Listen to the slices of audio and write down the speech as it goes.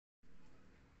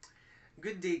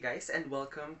Good day guys and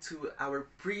welcome to our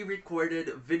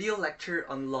pre-recorded video lecture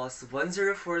on Laws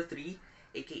 1043,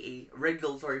 aka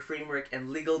Regulatory Framework and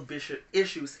Legal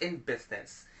Issues in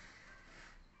Business.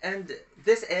 And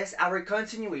this is our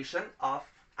continuation of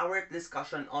our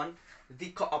discussion on the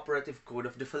Cooperative Code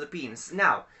of the Philippines.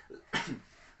 Now,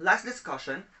 last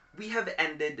discussion, we have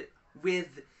ended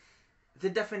with the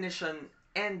definition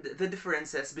and the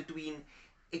differences between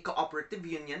a cooperative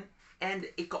union and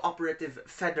a cooperative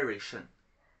federation.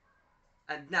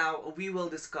 And now we will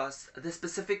discuss the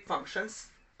specific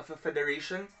functions of a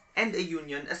federation and a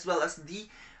union, as well as the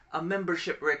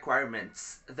membership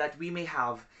requirements that we may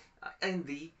have in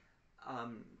the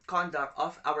conduct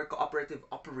of our cooperative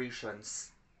operations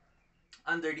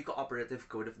under the Cooperative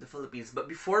Code of the Philippines. But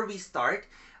before we start,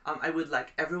 I would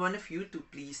like every one of you to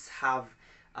please have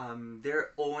their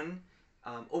own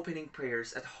opening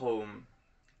prayers at home.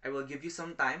 I will give you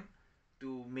some time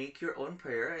to make your own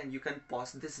prayer, and you can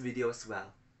pause this video as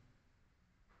well.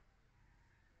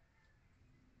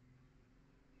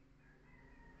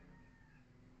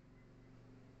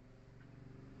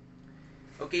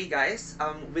 Okay guys,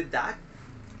 with that,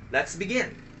 let's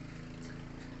begin.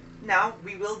 Now,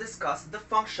 we will discuss the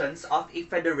functions of a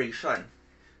federation.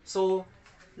 So,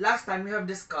 last time we have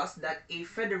discussed that a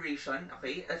federation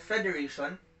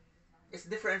is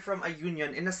different from a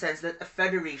union in the sense that a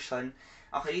federation,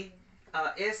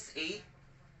 is a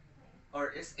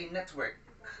network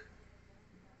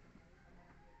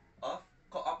of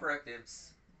cooperatives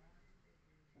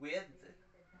with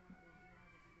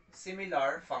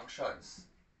similar functions.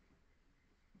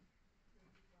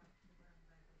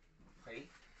 Okay?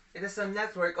 It is a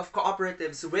network of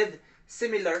cooperatives with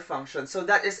similar functions. So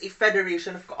that is a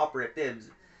federation of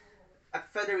cooperatives. A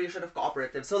federation of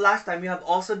cooperatives. So last time we have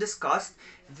also discussed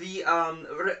the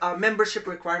membership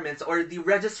requirements or the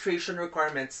registration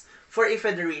requirements for a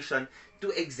federation to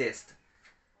exist.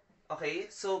 Okay,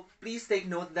 so please take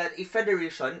note that a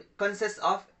federation consists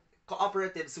of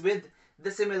cooperatives with the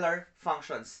similar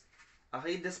functions.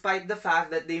 Okay, despite the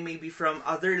fact that they may be from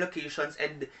other locations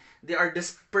and they are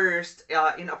dispersed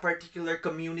in a particular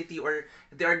community, or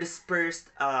they are dispersed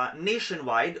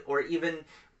nationwide or even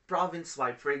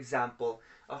province-wide, for example.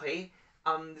 Okay,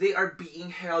 they are being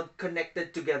held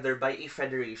connected together by a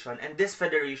federation, and this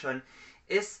federation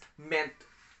is meant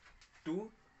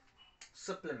to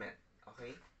supplement,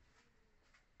 okay,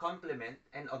 complement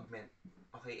and augment.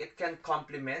 Okay, it can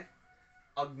complement,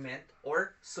 augment,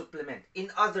 or supplement. In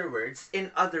other words, a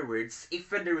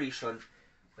federation,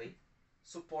 okay,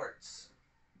 supports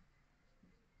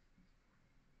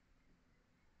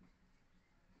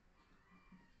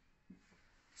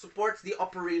the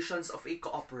operations of a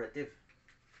cooperative.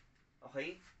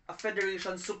 Okay? A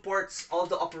federation supports all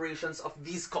the operations of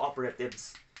these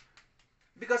cooperatives.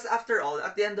 Because after all,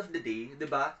 at the end of the day, 'di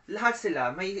ba? Lahat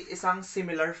sila may isang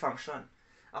similar function.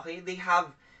 Okay? They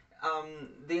have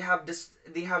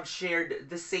shared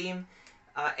the same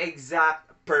exact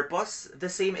purpose, the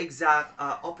same exact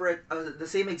operations,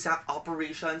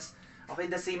 okay,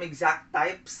 the same exact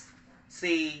types.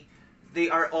 Say they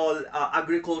are all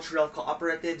agricultural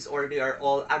cooperatives, or they are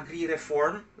all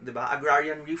agri-reform, diba?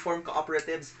 Agrarian reform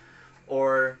cooperatives,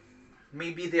 or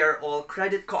maybe they are all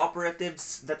credit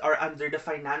cooperatives that are under the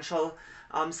financial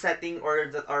setting,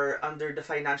 or that are under the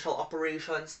financial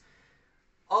operations.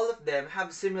 All of them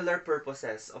have similar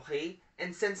purposes, okay?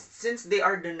 And since they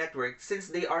are the network,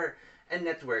 since they are a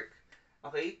network,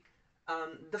 okay,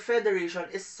 the federation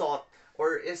is sought,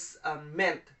 or is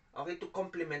meant, okay, to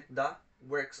complement the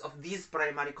works of these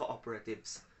primary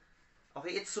cooperatives.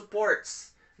 Okay, it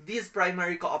supports these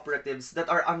primary cooperatives that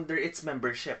are under its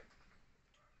membership.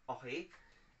 Okay,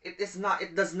 it does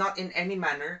not in any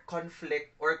manner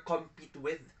conflict or compete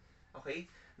with, okay,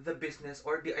 the business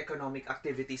or the economic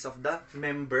activities of the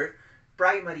member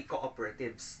primary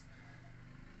cooperatives.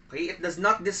 Okay, it does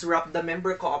not disrupt the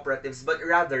member cooperatives, but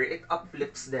rather it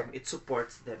uplifts them, it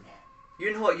supports them.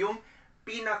 Yun ho, yung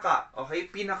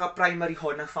pinaka primary ho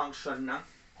na function ng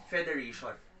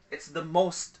federation. It's the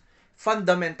most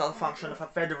fundamental function of a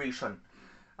federation.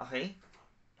 Okay?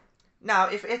 Now,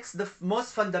 if it's the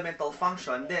most fundamental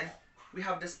function, then we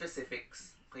have the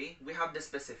specifics. Okay? We have the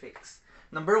specifics.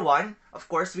 Number one, of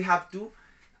course, we have to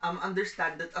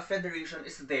understand that a federation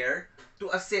is there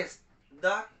to assist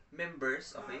the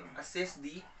members, okay? Assist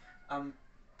the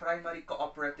primary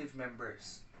cooperative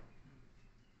members.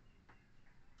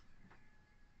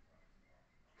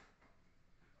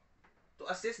 To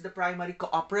assist the primary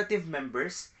cooperative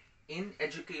members in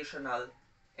educational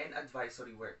and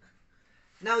advisory work.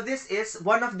 Now, this is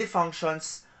one of the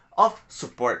functions of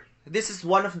support. This is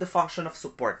one of the function of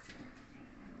support.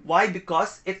 Why?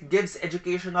 Because it gives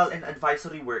educational and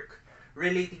advisory work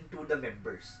relating to the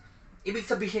members. Ibig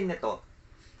sabihin nito,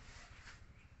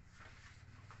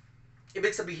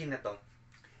 ibig sabihin nito,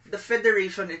 the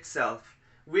federation itself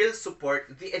will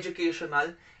support the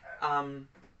um,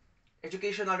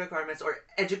 educational requirements or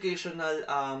educational,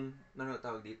 ano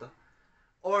tawag dito?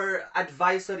 Or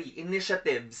advisory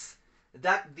initiatives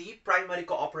that the primary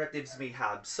cooperatives may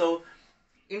have. So,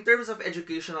 in terms of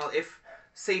educational, if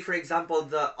say for example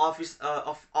the office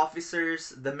of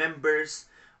officers, the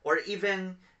members, or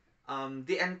even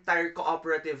the entire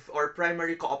cooperative or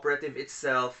primary cooperative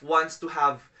itself wants to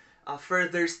have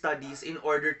further studies in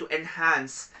order to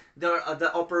enhance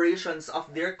the operations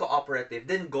of their cooperative,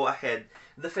 then go ahead.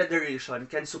 The federation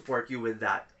can support you with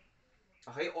that.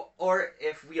 Okay? Or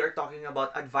if we are talking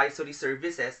about advisory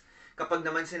services, kapag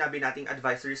naman sinabi nating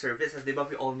advisory services, di ba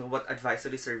we all know what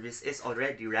advisory service is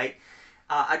already, right?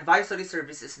 Advisory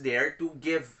service is there to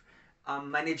give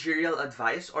managerial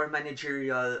advice or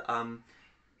managerial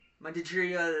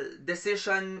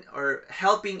decision or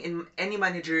helping in any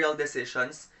managerial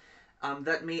decisions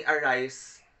that may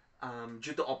arise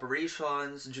due to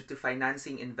operations, due to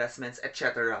financing, investments,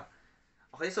 etc.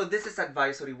 Okay, so this is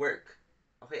advisory work.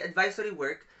 Okay, advisory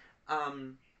work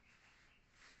um,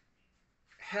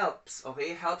 helps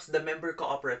the member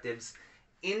cooperatives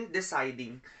in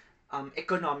deciding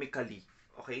economically.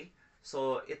 Okay,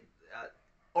 so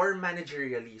or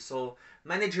managerially. So,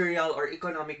 managerial or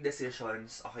economic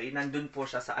decisions, okay, nandun po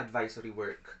siya sa advisory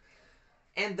work.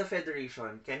 And the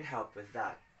federation can help with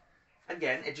that.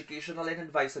 Again, educational and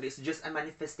advisory is just a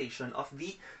manifestation of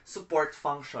the support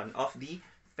function of the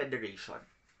federation.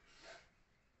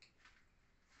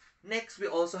 Next, we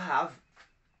also have,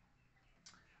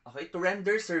 okay, to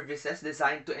render services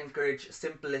designed to encourage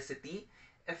simplicity,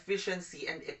 efficiency,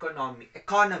 and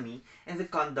economy in the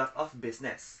conduct of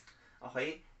business.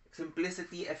 Okay?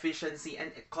 Simplicity, efficiency,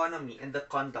 and economy in the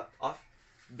conduct of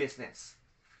business.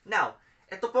 Now,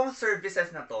 ito pong services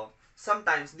na to,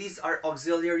 sometimes these are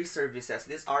auxiliary services.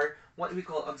 These are what we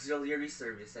call auxiliary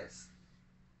services.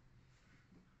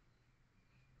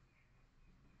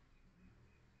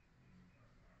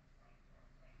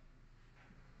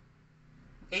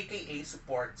 AKA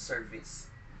support service.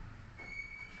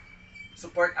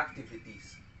 Support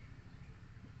activities.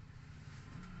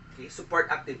 Okay, support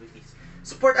activities.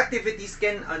 Support activities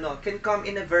can come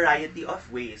in a variety of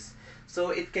ways.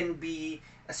 So it can be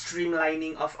a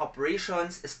streamlining of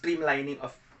operations, a streamlining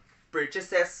of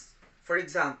purchases. For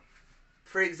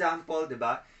example, 'di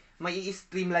ba? May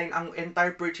streamline ang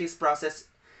entire purchase process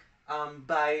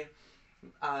by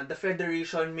the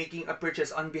federation making a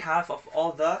purchase on behalf of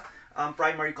all the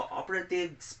primary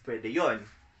cooperatives. Pwede 'yon.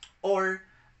 Or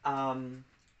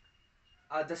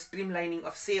the streamlining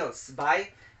of sales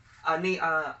by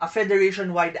a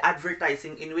federation-wide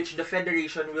advertising in which the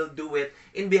federation will do it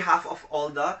in behalf of all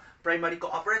the primary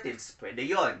cooperatives. Pwede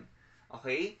yon.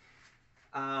 Okay?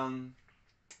 Um,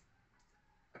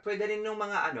 pwede rin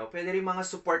mga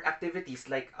support activities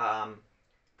like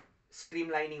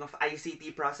streamlining of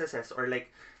ICT processes, or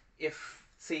like if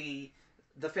say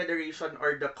the federation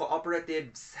or the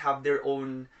cooperatives have their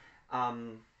own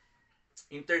um,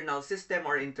 internal system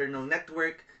or internal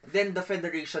network, then the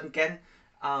federation can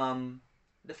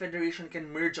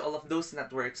merge all of those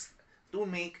networks to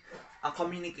make a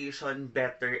communication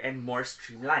better and more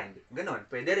streamlined. Ganon,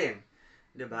 pwede rin.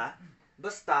 'Di ba?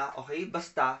 Basta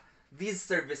these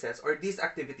services or these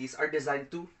activities are designed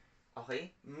to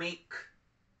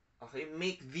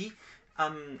make the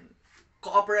um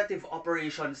cooperative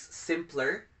operations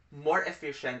simpler, more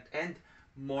efficient, and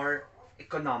more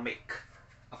economic.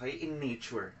 Okay, in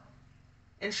nature.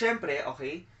 And syempre,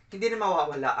 okay, hindi na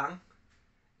mawawala ang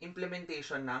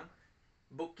implementation ng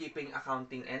bookkeeping,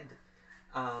 accounting, and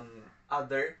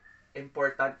other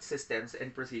important systems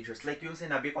and procedures. Like yung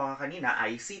sinabi ko kanina,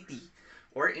 ICT,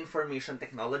 or information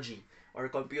technology,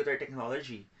 or computer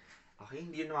technology. Okay,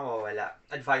 hindi yun mawawala.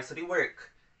 Advisory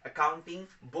work, accounting,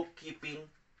 bookkeeping,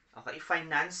 okay,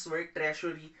 finance work,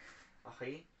 treasury,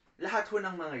 okay. Lahat ho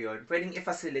ng mga yon pwedeng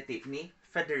i-facilitate ni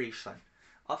Federation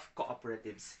of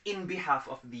Cooperatives in behalf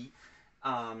of the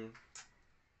um,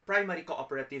 primary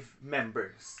cooperative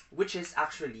members, which is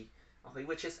actually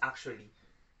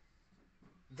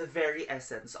the very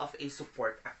essence of a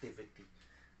support activity.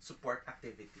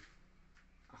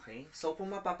 Okay? So,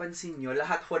 kung mapapansin nyo,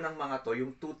 lahat ho ng mga to,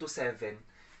 yung 2 to 7,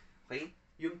 okay?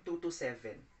 Yung 2 to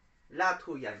 7, lahat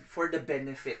ho yan for the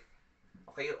benefit,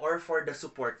 okay? Or for the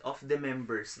support of the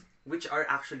members, which are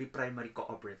actually primary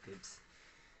cooperatives.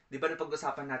 Di ba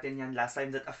napag-usapan natin yan last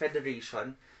time that a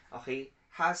federation, okay,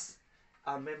 has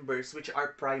members which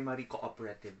are primary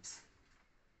cooperatives.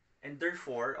 And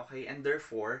therefore,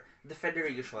 the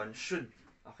federation should,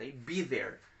 be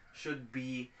there, should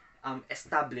be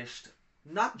established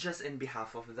not just in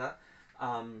behalf of the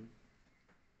um,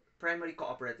 primary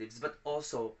cooperatives, but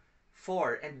also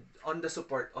for and on the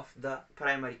support of the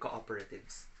primary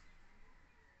cooperatives.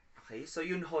 Okay? So,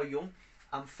 yun ho yung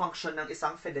function ng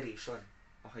isang federation.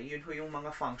 Okay? Yun ho yung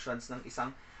mga functions ng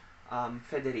isang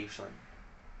federation.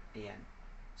 Ayan.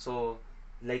 So,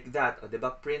 like that, o,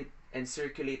 diba? Print and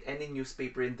circulate any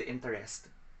newspaper in the interest.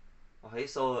 Okay?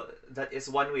 So, that is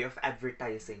one way of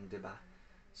advertising, diba?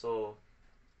 So,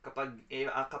 kapag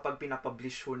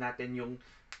pinapublish ho natin yung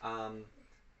um,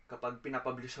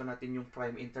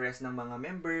 prime interest ng mga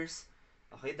members,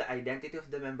 okay, the identity of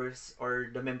the members or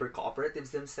the member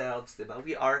cooperatives themselves, diba?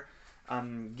 We are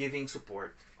giving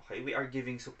support. Okay? We are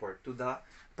giving support to the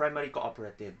primary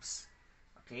cooperatives.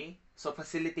 Okay? So,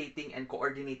 facilitating and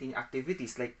coordinating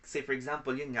activities. Like, say for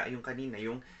example, yun nga, yung kanina,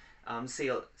 yung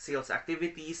sales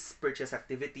activities, purchase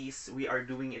activities, we are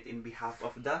doing it in behalf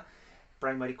of the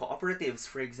primary cooperatives.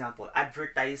 For example,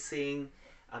 advertising,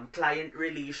 client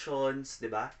relations, di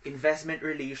ba? Investment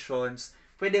relations.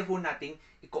 Pwede ho nating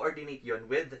i-coordinate yon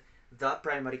with the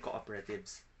primary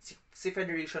cooperatives. Si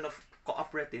Federation of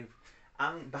Cooperative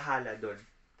ang bahala doon.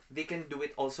 They can do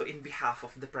it also in behalf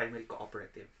of the primary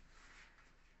cooperative.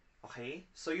 Okay?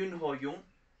 So, yun ho yung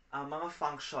mga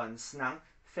functions ng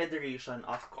Federation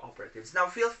of Cooperatives. Now,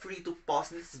 feel free to pause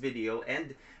this video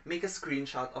and make a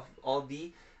screenshot of all of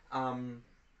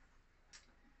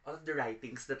the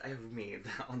writings that I have made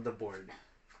on the board.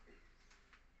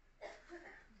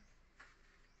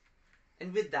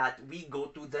 And with that, we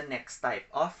go to the next type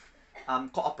of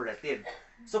cooperative.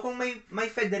 So, kung may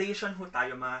federation ho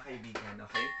tayo, mga kaibigan,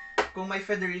 okay? Kung may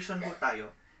federation ho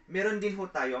tayo, meron din ho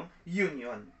tayong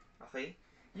union. Okay?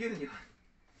 Union.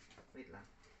 Wait lang.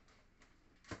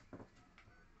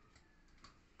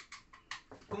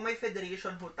 Kung may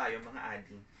federation ho tayo, mga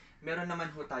ading, meron naman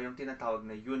ho tayong tinatawag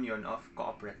na Union of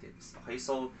Cooperatives. Okay?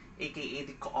 So, aka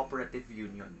the Cooperative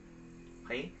Union.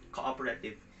 Okay?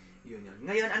 Cooperative Union.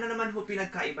 Ngayon, ano naman ho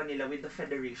pinagkaiba nila with the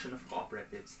Federation of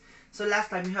Cooperatives? So, last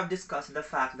time we have discussed the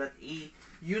fact that a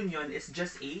union is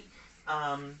just a,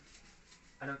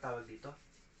 anong tawag dito?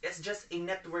 It's just a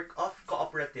network of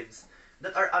cooperatives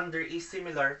that are under a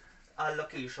similar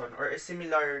location or a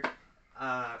similar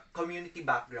community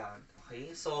background.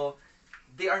 Okay? So,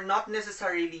 they are not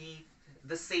necessarily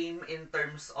the same in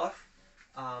terms of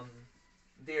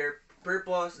their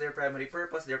purpose, their primary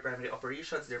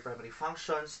operations, their primary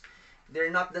functions.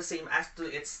 They're not the same as to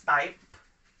its type.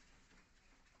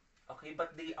 Okay?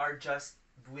 But they are just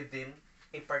within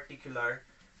a particular,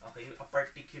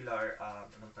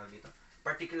 anong tawag dito?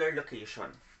 Particular location.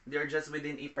 They're just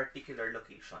within a particular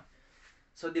location.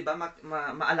 So, di ba,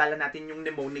 maalala natin yung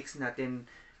mnemonics natin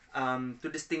to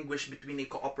distinguish between a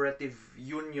cooperative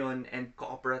union and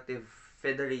cooperative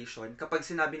federation. Kapag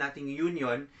sinabi nating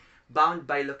union, bound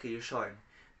by location.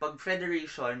 Pag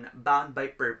federation, bound by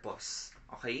purpose.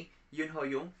 Okay? Yun ho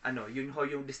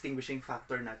yung distinguishing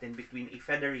factor natin between a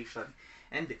federation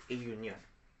and a union.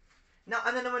 Now,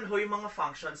 ano naman ho yung mga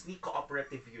functions ni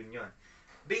cooperative union?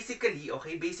 Basically,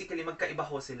 magkaiba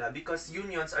ho sila because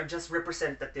unions are just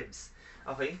representatives.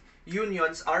 Okay?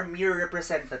 Unions are mere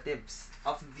representatives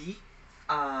of the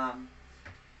anong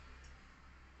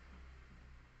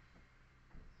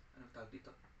tawag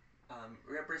dito?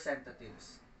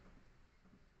 Representatives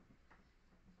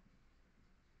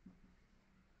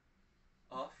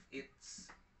of its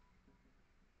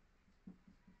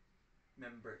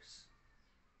members.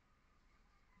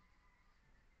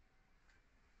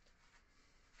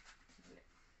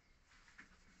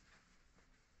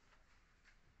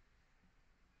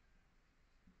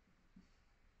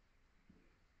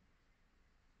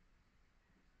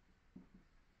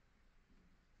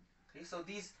 Okay, so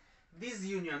these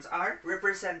unions are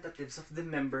representatives of the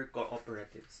member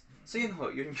cooperatives. So yun ho,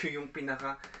 yun yung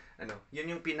pinaka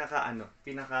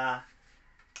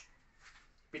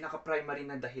primary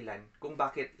na dahilan kung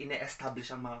bakit ine-establish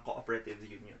ang mga cooperative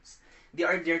unions. They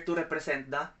are there to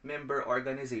represent the member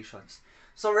organizations.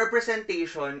 So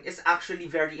representation is actually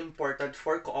very important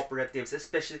for cooperatives,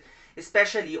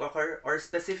 especially or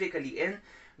specifically in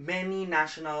many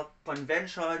national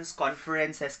conventions,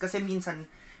 conferences, kasi minsan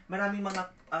maraming mga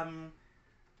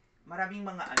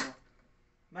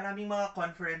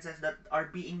conferences that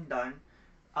are being done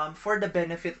for the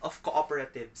benefit of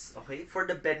cooperatives, okay? For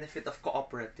the benefit of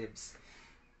cooperatives.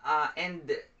 And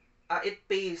it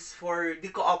pays for the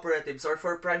cooperatives or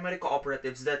for primary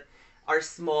cooperatives that are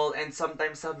small and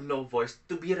sometimes have no voice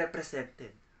to be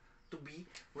represented.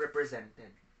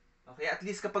 Okay, at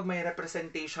least kapag may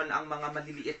representation ang mga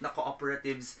maliliit na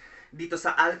cooperatives dito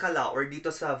sa Alcala or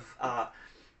dito sa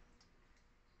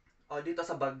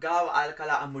Bagao,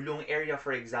 Alcala, Amulong area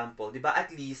for example, 'di ba?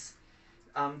 At least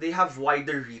they have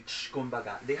wider reach,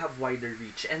 kumbaga. They have wider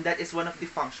reach, and that is one of the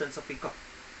functions of a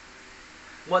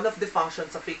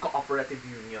cooperative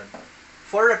union.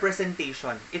 For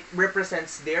representation, it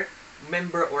represents their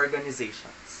member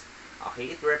organizations.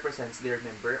 Okay, it represents their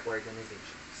member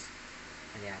organizations.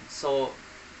 Ayan. So,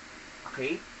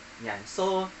 okay, yan.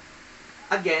 So,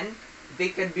 again, they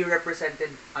can be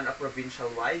represented on a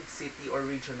provincial-wide, city or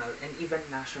regional, and even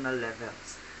national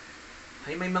levels.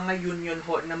 Okay, may mga union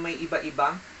ho na may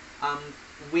iba-ibang um,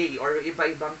 way or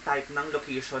iba-ibang type ng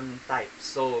location type.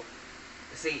 So,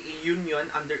 say a union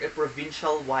under a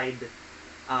provincial-wide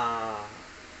uh,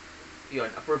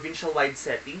 a provincial-wide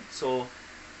setting. So,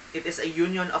 it is a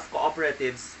union of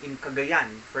cooperatives in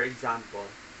Cagayan, for example.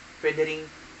 Pwede ring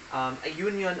a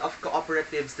union of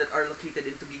cooperatives that are located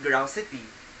in Tuguegarao City.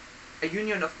 A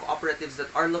union of cooperatives that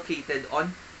are located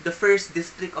on the first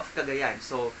district of Cagayan.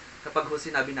 So, kapag ho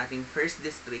sinabi natin first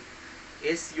district,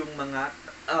 is yung mga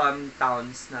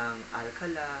towns ng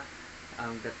Alcala,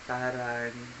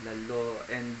 Gataran, Lalo,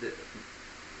 and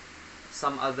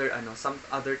some other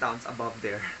towns above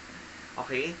there.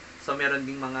 Okay? So, meron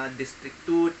ding mga District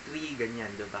 2, 3, ganyan,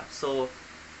 diba? So,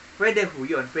 pwede ho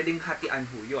yun. Pwedeng hatian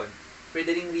ho yun.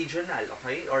 Pwede ring regional,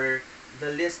 okay? Or the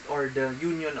list or the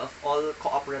union of all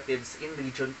cooperatives in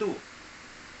Region 2.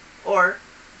 Or,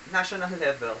 national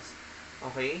levels,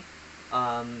 okay?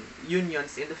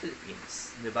 Unions in the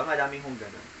Philippines. Diba? Maraming hong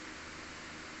ganun.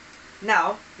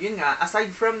 Now, yun nga,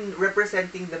 aside from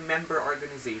representing the member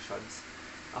organizations,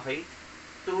 okay,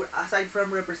 aside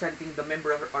from representing the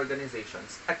member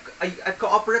organizations, a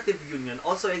cooperative union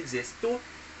also exists to,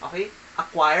 okay,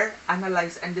 acquire,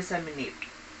 analyze, and disseminate.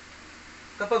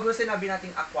 Kapag sinabi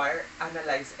nating acquire,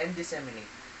 analyze, and disseminate,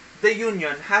 the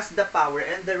union has the power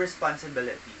and the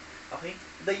responsibility. Okay?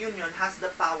 The union has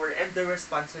the power and the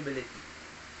responsibility.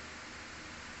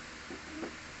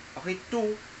 Okay,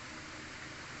 to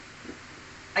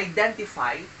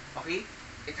identify, okay,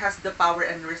 it has the power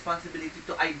and responsibility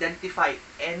to identify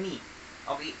any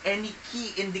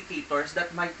key indicators that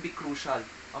might be crucial,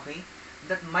 okay,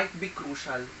 that might be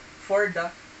crucial for the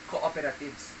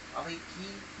cooperatives. Okay,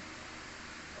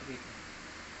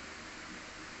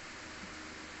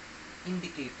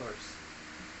 indicators.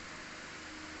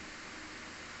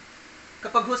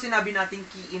 Kapag ho sinabi natin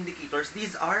key indicators,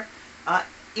 these are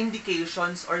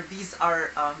indications, or these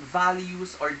are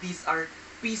values, or these are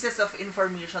pieces of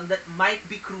information that might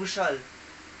be crucial,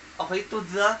 okay, to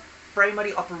the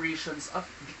primary operations of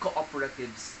the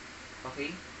cooperatives.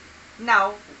 Okay?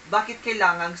 Now, bakit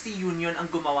kailangan si union ang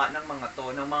gumawa ng mga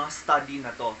to, ng mga study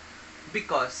na to?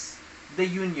 Because the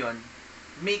union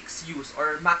makes use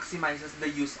or maximizes the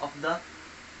use of the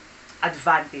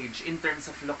advantage in terms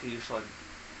of location.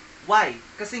 Why?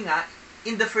 Kasi nga,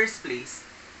 in the first place,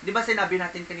 di ba sinabi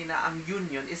natin kanina, ang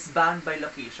union is bound by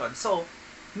location. So,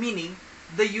 meaning,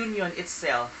 the union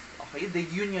itself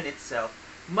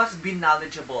must be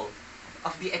knowledgeable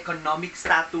of the economic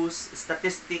status,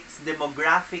 statistics,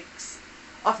 demographics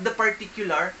of the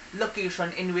particular location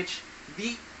in which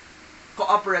the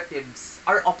cooperatives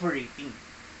are operating.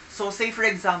 So, say for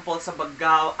example, sa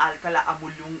Bagao, Alcala,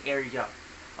 Amulong area.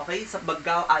 Okay? Sa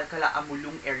Bagao, Alcala,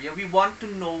 Amulong area, we want to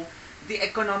know the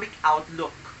economic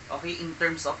outlook, okay, in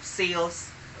terms of sales,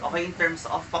 okay, in terms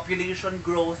of population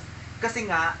growth, kasi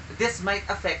nga, this might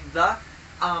affect the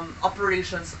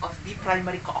operations of the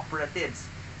primary cooperatives.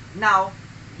 Now,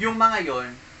 yung mga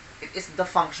yon, it is the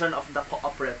function of the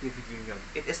cooperative union.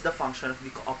 It is the function of the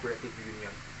cooperative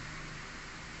union.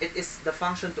 It is the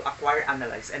function to acquire,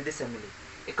 analyze, and disseminate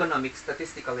economic,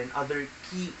 statistical, and other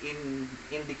key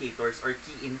indicators or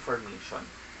key information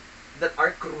that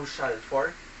are crucial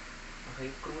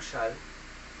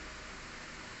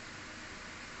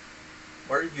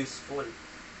or useful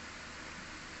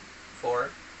for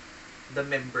the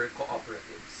member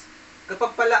cooperatives.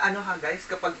 Kapag pala,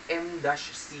 kapag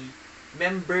M-C,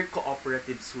 member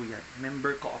cooperatives ho yan.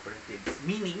 Member cooperatives.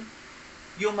 Meaning,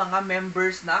 yung mga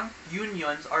members ng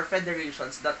unions or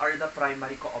federations that are the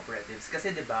primary cooperatives.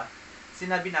 Kasi 'di ba,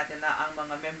 sinabi natin na ang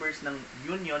mga members ng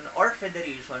union or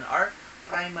federation are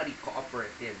primary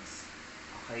cooperatives.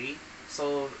 Okay?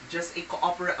 So, just a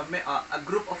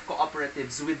group of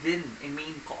cooperatives within a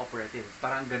main cooperative.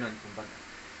 Parang ganun, kumbaga.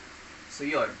 So,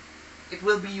 yun. It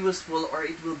will be useful or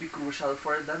it will be crucial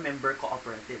for the member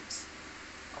cooperatives.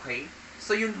 Okay?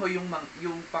 So, yun ho yung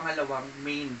pangalawang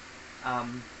main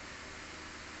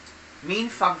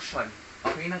function,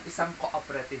 okay, ng isang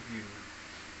cooperative union.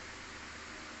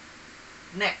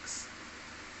 Next.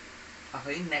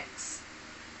 Okay, next.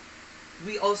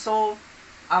 We also,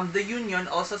 the union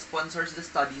also sponsors the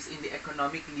studies in the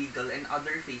economic, legal, and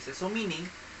other phases. So meaning,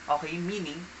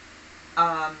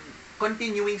 um,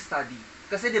 continuing study.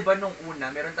 Kasi 'di ba nung una,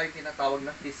 meron tayong tinatawag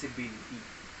na feasibility.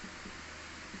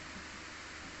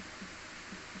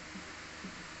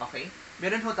 Okay?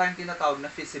 Meron ho tayong tinatawag na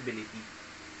feasibility.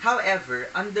 However,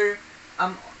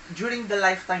 during the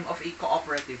lifetime of a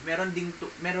cooperative, meron din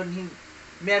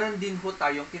ho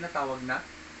tayong tinatawag na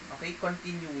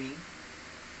continuing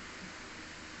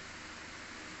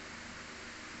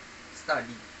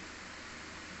study.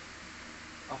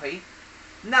 Okay?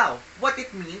 Now, what it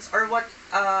means or what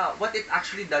it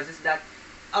actually does is that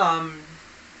um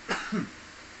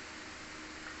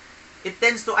it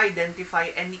tends to identify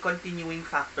any continuing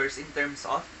factors in terms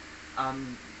of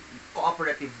um,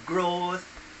 cooperative growth,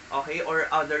 okay, or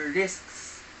other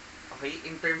risks, okay,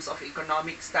 in terms of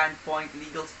economic standpoint,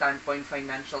 legal standpoint,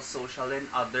 financial, social, and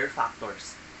other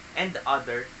factors.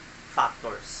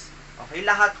 Okay,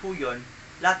 lahat ho yun,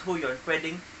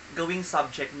 pwedeng gawing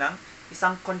subject ng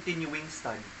isang continuing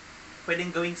study. Pwedeng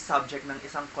gawing subject ng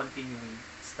isang continuing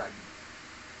study.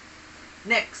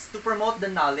 Next, to promote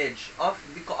the knowledge of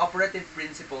the cooperative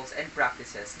principles and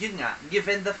practices. Yun nga,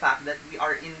 given the fact that we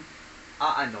are in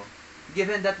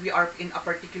given that we are in a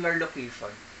particular location.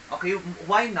 Okay,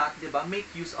 why not, 'di ba, make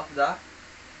use of the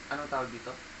anong tawag dito?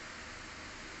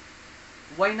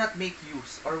 Why not make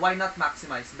use or why not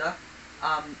maximize the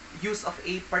use of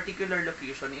a particular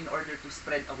location in order to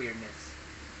spread awareness?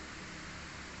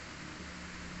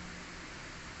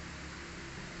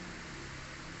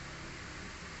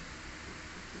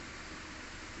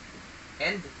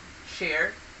 And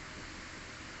share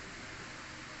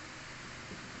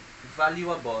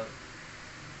valuable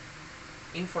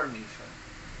information.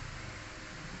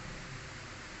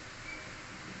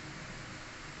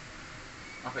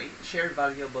 Okay? Share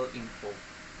valuable info.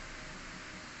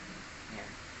 Yan.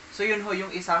 So yun ho yung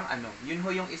isang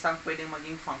pwedeng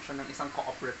maging function ng isang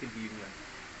cooperative union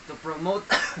to promote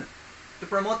to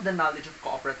promote the knowledge of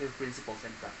cooperative principles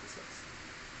and practices.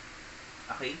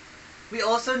 Okay? We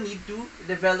also need to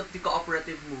develop the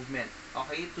cooperative movement.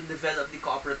 Okay? To develop the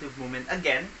cooperative movement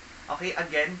again,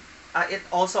 it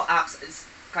also acts as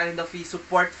kind of a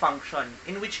support function,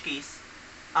 in which case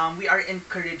we are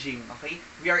encouraging,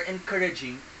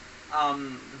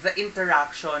 the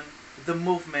interaction, the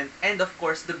movement, and of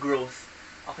course the growth,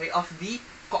 of the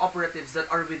cooperatives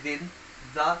that are within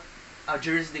the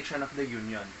jurisdiction of the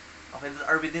union. Okay, that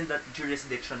are within the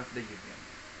jurisdiction of the union.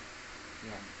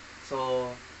 Yan.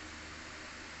 So,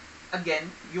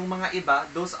 again, yung mga iba,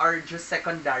 those are just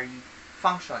secondary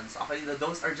functions. Okay,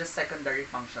 those are just secondary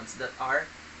functions that are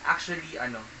actually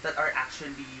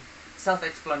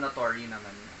self-explanatory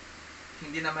naman.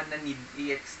 Hindi naman na need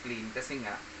i-explain kasi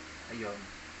nga ayun.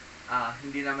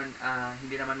 Hindi naman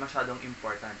masyadong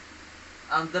important.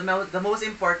 The most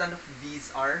important of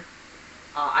these are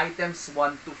items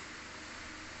 1 to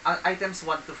 5.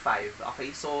 Okay?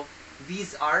 So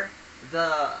these are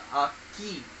the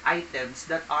key items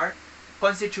that are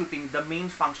constituting the main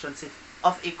functions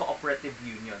of a cooperative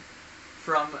union.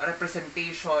 From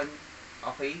representation,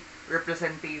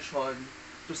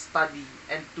 to study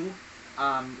and to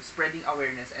spreading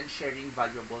awareness and sharing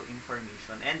valuable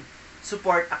information and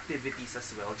support activities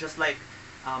as well, just like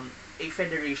a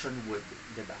federation would,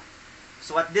 diba?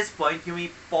 So at this point, you may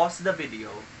pause the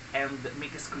video and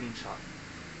make a screenshot.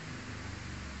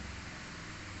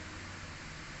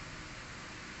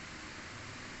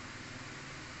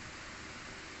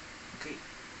 Okay.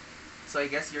 So I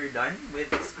guess you're done with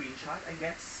the screenshot, I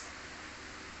guess.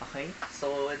 Okay,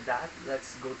 so with that,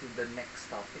 let's go to the next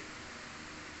topic.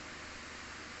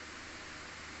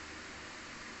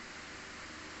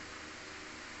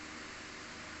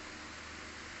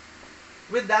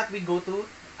 With that, we go to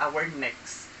our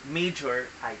next major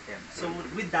item. So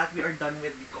with that, we are done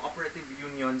with the cooperative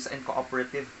unions and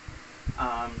cooperative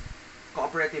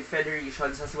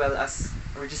federations, as well as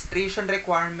registration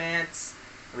requirements,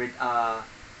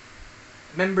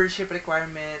 membership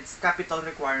requirements, capital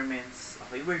requirements.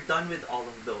 Okay, we're done with all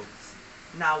of those.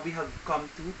 Now we have come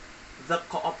to the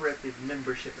cooperative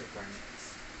membership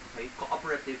requirements. Okay,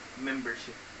 cooperative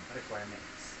membership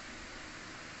requirements.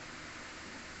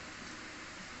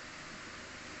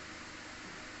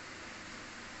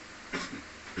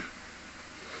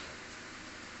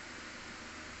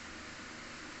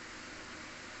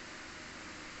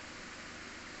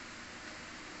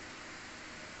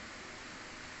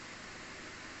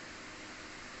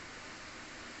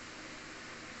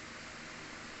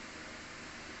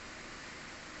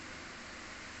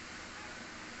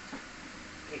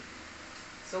 Okay.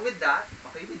 So with that,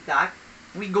 okay, with that,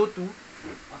 we go to,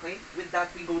 okay, with that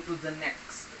we go to the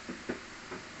next.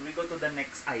 We go to the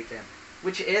next item,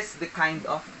 which is the kind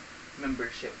of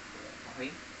membership.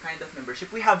 Okay? Kind of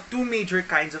membership. We have two major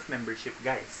kinds of membership,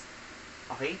 guys.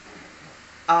 Okay?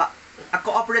 A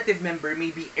cooperative member may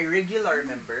be a regular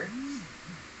member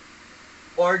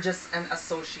or just an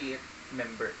associate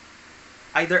member.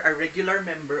 Either a regular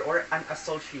member or an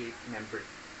associate member.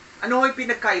 Ano yung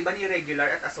pinagkaiba ni regular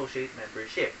at associate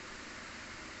membership?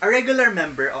 A regular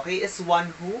member, okay, is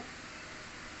one who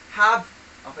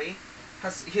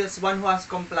he is one who has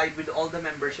complied with all the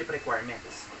membership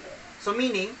requirements. So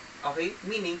meaning,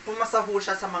 pumasa ho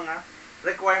siya sa mga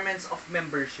requirements of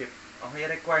membership. Okay,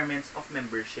 requirements of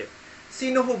membership.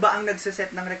 Sino ho ba ang nagsiset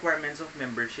ng requirements of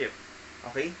membership?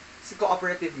 Okay, si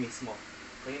cooperative mismo.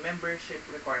 Okay, membership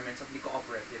requirements of the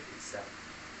cooperative itself.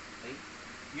 Okay,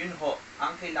 yun ho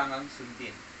ang kailangang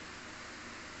sundin.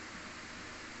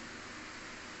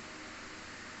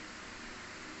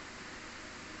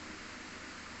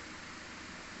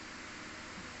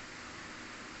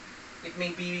 It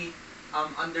may be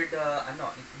under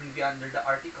the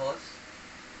articles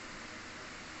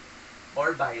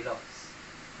or bylaws.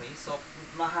 Okay, so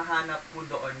mahahanap po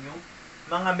doon yung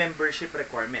mga membership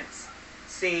requirements.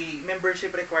 Say,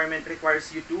 membership requirement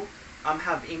requires you to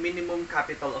have a minimum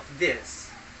capital of this.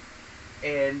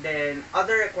 And then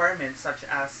other requirements such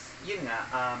as yun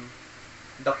nga,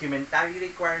 documentary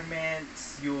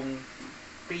requirements, yung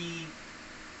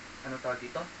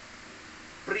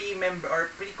pre-member or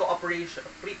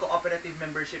pre-cooperative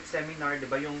membership seminar, 'di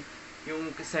ba? Yung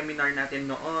seminar natin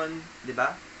noon, 'di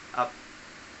ba?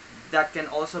 That can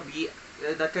also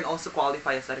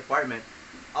qualify as a requirement.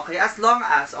 Okay, as long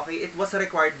as it was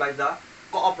required by the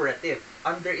cooperative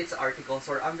under its articles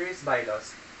or under its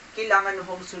bylaws, kailangan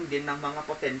hong sundin ng mga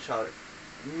potential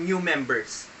new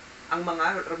members ang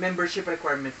mga membership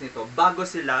requirements nito bago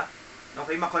sila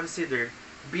ma-consider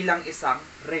bilang isang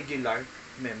regular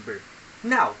member.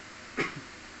 Now,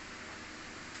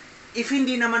 if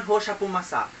hindi naman ho siya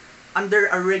pumasa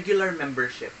under a regular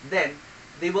membership, then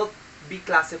they will be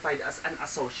classified as an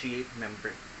associate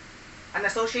member. An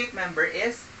associate member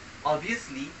is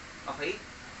obviously,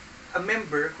 a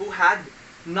member who had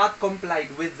not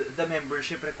complied with the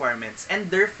membership requirements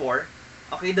and therefore,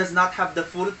 does not have the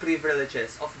full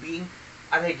privileges of being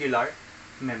a regular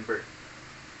member.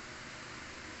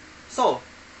 So,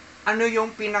 ano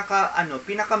yung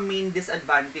pinaka main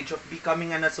disadvantage of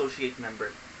becoming an associate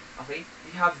member? Okay?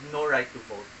 You have no right to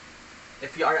vote.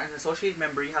 If you are an associate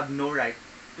member, you have no right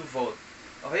to vote.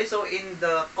 Okay? So in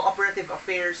the cooperative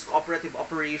affairs, cooperative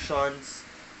operations,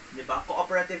 'di ba?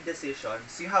 Cooperative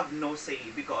decisions, you have no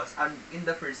say because in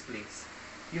the first place,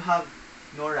 you have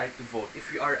no right to vote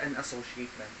if you are an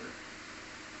associate member.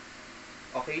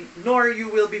 Okay? Nor you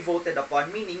will be voted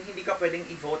upon, meaning hindi ka pwedeng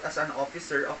i-vote as an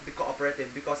officer of the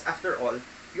cooperative because after all,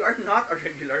 you are not a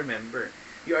regular member.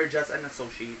 You are just an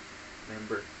associate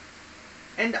member.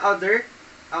 And other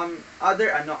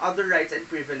rights and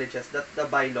privileges that the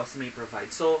bylaws may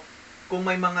provide. So, kung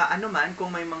may mga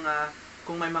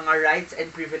kung may mga rights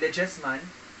and privileges man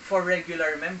for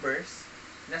regular members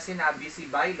na sinabi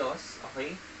si bylaws,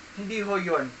 hindi ho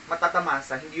 'yon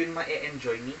matatamasa, hindi 'yun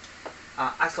ma-enjoy ni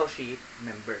associate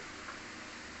member.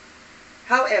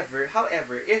 However,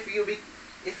 if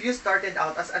you started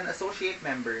out as an associate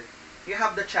member, you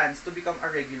have the chance to become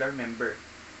a regular member.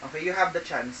 Okay, you have the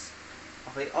chance.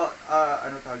 Okay,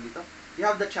 you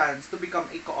have the chance to become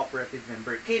a cooperative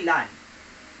member. Kailan?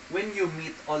 When you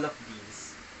meet all of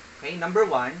these. Okay, number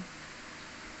 1,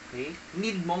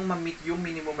 need mong ma-meet yung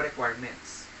minimum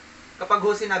requirements. Kapag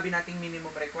sinabi nating minimum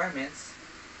requirements,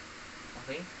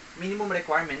 minimum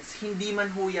requirements, hindi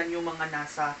man ho yan yung mga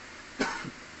nasa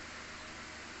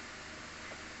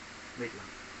wait lang.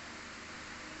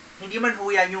 Hindi man ho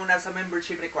yan yung nasa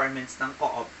membership requirements ng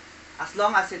co-op. As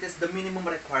long as it is the minimum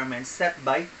requirements set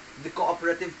by the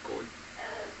cooperative code.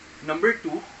 Number 2,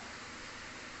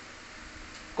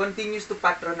 continues to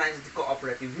patronize the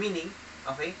cooperative, meaning,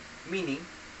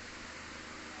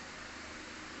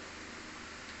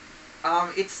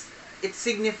 it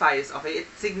signifies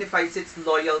its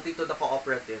loyalty to the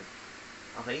cooperative.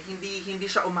 Okay? Hindi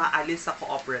siya umaalis sa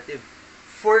cooperative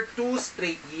for 2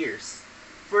 straight years.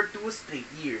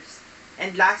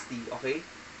 And lastly,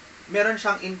 meron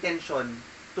siyang intention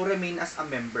to remain as a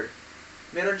member.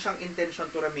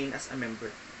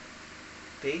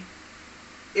 Okay?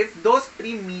 If those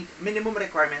 3 minimum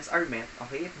requirements are met,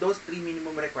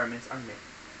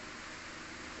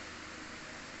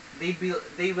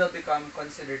 they will become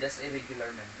considered as a regular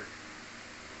member.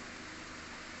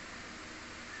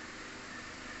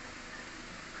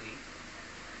 Okay?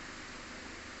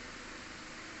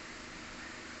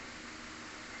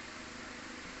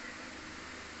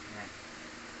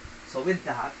 So with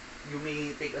that, you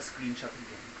may take a screenshot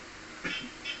again.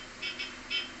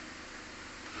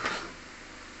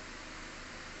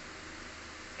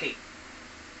 Okay.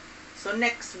 So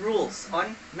next, rules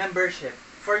on membership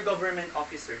for government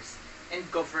officers and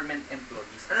government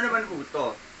employees. Ano naman ho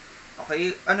to?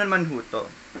 Okay, ano naman ho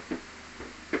to?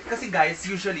 Kasi guys,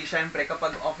 usually, syempre,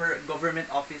 kapag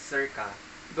government officer ka,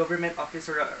 government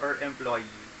officer or employee,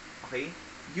 okay,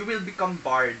 you will become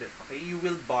barred, okay, you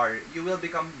will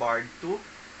become barred to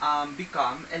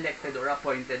become elected or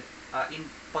appointed in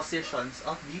positions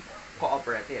of the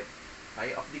cooperative,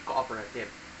 okay, of the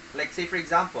cooperative. Like, say, for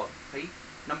example, okay,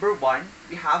 number 1,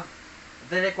 we have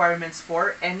the requirements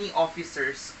for any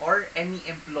officers or any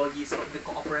employees of the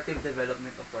Cooperative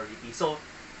Development Authority. So,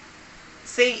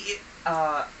 say,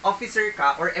 officer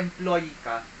ka or employee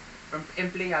ka, or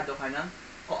empleyado ka ng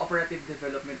Cooperative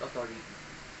Development Authority.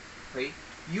 Okay?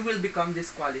 You will become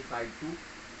disqualified to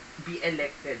be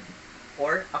elected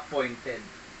or appointed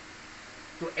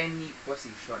to any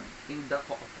position in the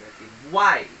cooperative.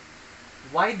 Why?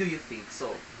 Why do you think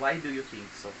so? Why do you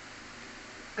think so?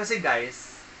 Kasi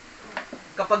guys,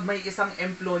 kapag may isang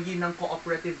employee ng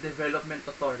Cooperative Development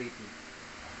Authority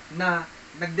na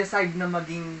nag-decide na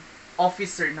maging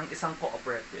officer ng isang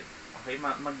cooperative, okay,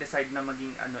 mag-decide na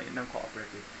maging ng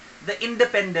cooperative, the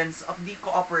independence of the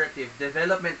Cooperative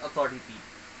Development Authority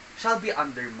shall be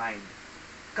undermined.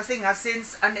 Kasi nga,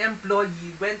 since an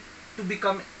employee went to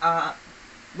become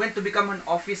an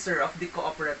officer of the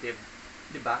cooperative,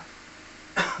 di ba?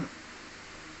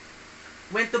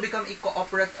 Went to become a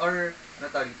cooperative or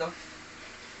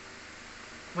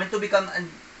when to become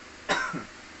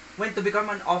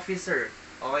an officer,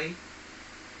 okay?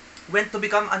 When to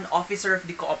become an officer of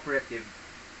the cooperative,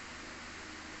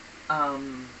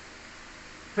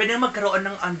 pwede magkaroon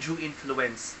ng undue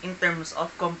influence in terms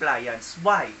of compliance.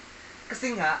 Why?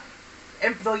 Kasi nga,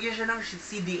 employee siya ng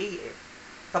CDA eh.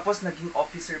 Tapos naging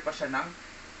officer pa siya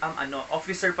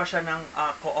ng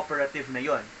cooperative na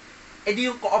yon. E di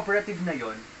yung cooperative na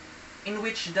yon, in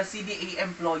which the CDA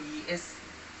employee is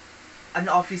an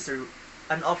officer,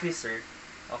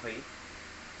 okay?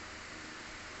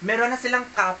 Meron na silang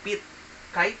kapit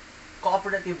kay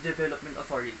Cooperative Development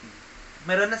Authority.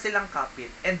 Meron na silang kapit,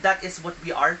 and that is what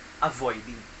we are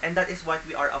avoiding. That is why,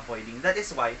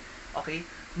 okay,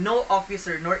 no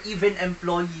officer nor even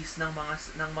employees ng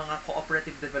mga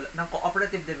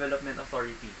Cooperative Development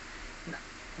Authority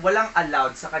walang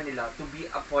allowed sa kanila to be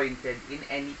appointed in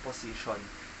any position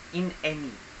on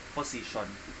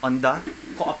the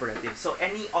cooperative. So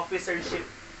any officership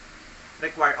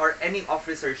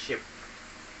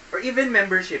or even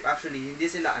membership, actually hindi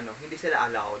sila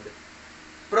allowed,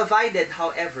 provided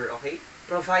however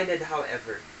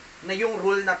na yung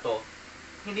rule na to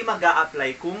hindi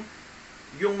mag-a-apply kung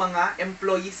yung mga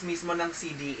employees mismo ng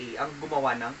CDA ang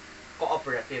gumawa ng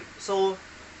cooperative. So,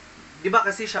 di ba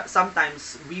kasi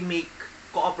sometimes we make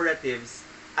cooperatives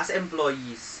as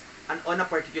employees on a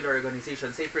particular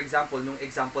organization. Say for example, nung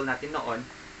example natin noon,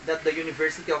 that the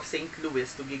University of St. Louis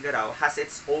Tugigaraw has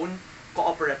its own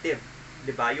cooperative.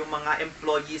 Di ba? Yung mga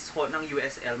employees ho ng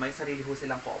USL, may sarili ho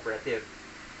silang cooperative.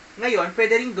 Ngayon,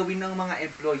 pwede rin gawin ng mga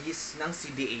employees ng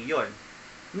CDA yon.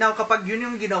 Now, kapag yun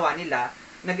yung ginawa nila,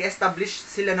 nag-establish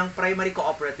sila ng primary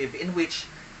cooperative in which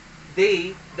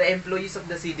the employees of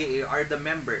the CDA are the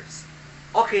members.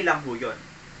 Okay lang ho yun.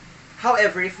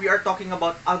 However, if we are talking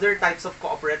about other types of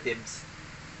cooperatives,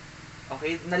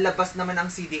 okay, nalabas naman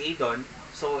ang CDA doon,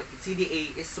 so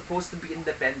CDA is supposed to be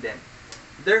independent.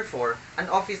 Therefore, an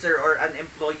officer or an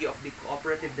employee of the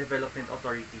Cooperative Development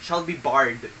Authority shall be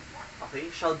barred,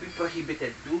 okay, shall be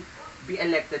prohibited to be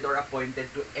elected or appointed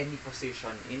to any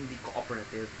position in the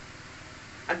cooperative.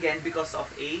 Again, because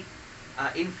of a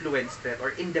influence threat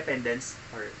or independence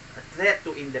or a threat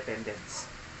to independence.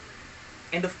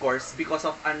 And of course, because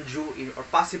of undue or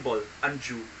possible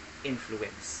undue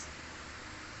influence.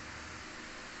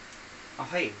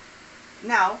 Okay.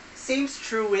 Now, same is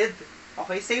true with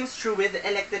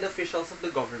elected officials of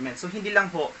the government. So hindi lang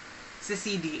ho si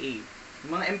CDA,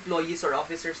 mga employees or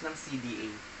officers ng CDA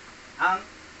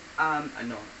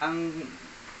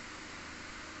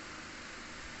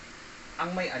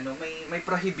may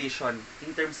prohibition in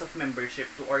terms of membership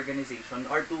to organization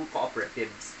or to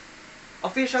cooperatives.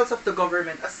 Officials of the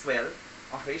government as well,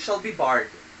 okay, shall be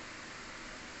barred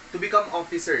to become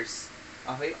officers.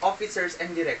 Okay, officers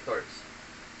and directors.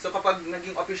 So kapag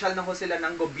naging official na ho sila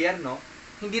ng gobyerno,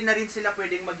 hindi na rin sila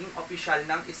pwedeng maging official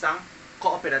ng isang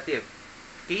cooperative.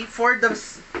 Okay, for the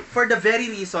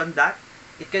very reason that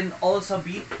it can also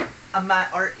be a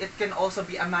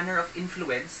manner of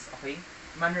influence, okay?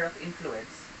 Manner of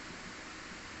influence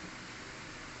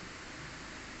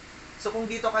So kung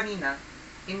dito kanina,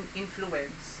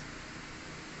 influence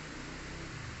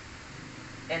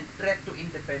and threat to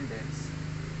independence,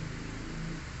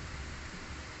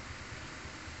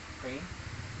 okay?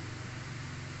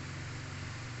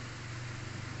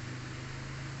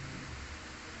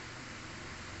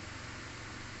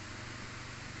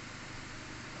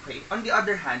 Okay. On the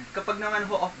other hand, kapag naman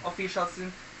ho officials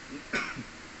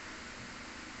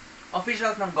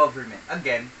officials ng government,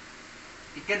 again,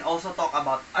 it can also talk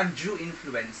about undue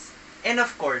influence and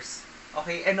of course,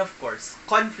 okay, and of course,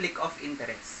 conflict of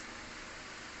interest.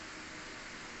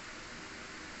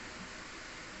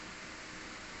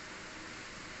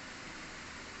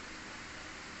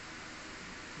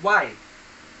 Why?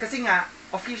 Kasi nga,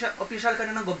 official ka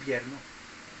na ng gobyerno.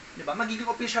 'Di ba?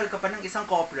 Magiging official ka pa ng isang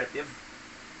cooperative.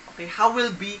 Okay, how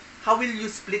will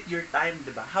you split your time,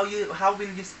 'di ba? How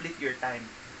will you split your time?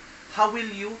 How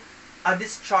will you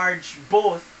discharge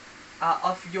both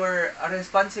of your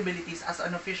responsibilities as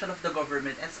an official of the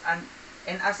government as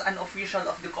an official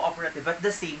of the cooperative at the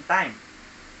same time?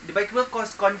 'Di ba? It will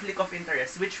cause conflict of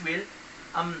interest which will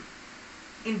um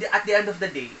at the end of the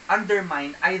day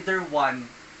undermine either one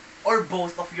or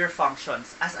both of your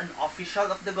functions as an official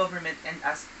of the government and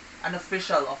as an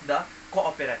official of the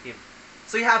cooperative.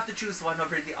 So you have to choose one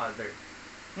over the other.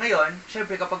 Ngayon,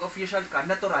 syempre kapag official ka,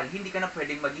 natural, hindi ka na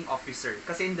pwedeng maging officer.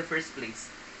 Kasi in the first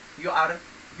place, you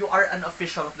are an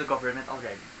official of the government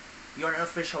already. You are an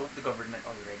official of the government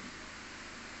already.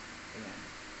 Ayan.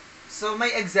 So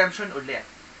may exemption ulit.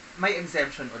 May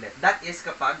exemption ulit. That is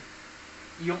kapag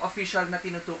yung official na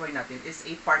tinutukoy natin is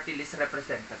a party list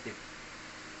representative.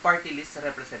 Party list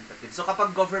representative. So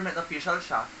kapag government official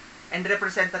siya and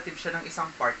representative siya ng isang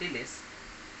party list,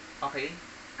 okay?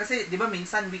 Kasi 'di ba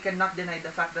minsan we cannot deny the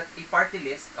fact that a party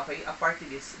list, okay, a party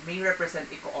list may represent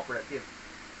a cooperative.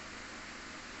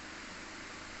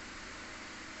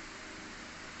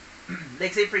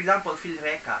 Like say for example,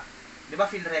 PhilReca. 'Di ba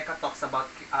PhilReca talks about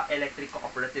electric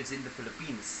cooperatives in the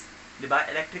Philippines. 'Di ba?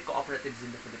 Electric cooperatives in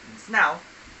the Philippines. Now,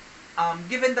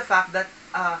 given the fact that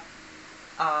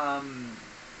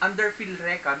under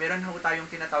PhilReca, meron ho tayong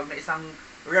tinatawag na isang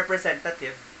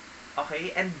representative,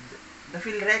 okay? And the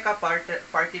PhilReca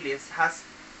party list has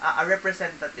a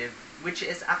representative which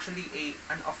is actually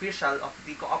an official of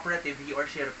the cooperative he or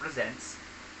she represents.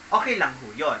 Okay lang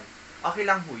ho 'yon. Okay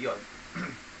lang ho 'yon.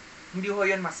 Hindi ho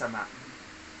 'yon masama.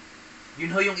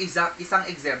 Yun ho yung isang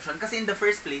exemption kasi in the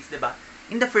first place, 'di ba?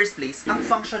 In the first place, ang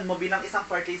function mo bilang isang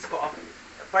party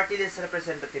list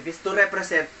representative is to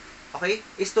represent, okay,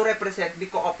 is to represent the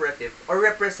cooperative or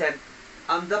represent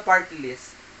the party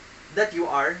list that you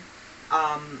are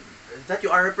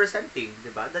representing,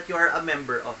 'di ba? That you are a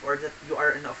member of or that you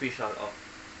are an official of.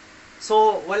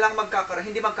 So,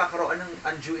 hindi magkakaroon ng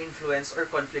undue influence or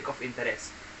conflict of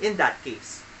interest in that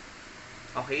case.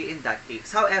 Okay, in that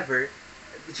case. However,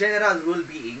 the general rule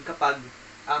being kapag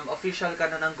official ka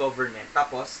na ng government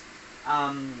tapos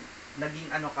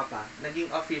naging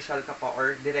official ka pa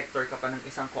or director ka pa ng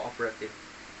isang cooperative,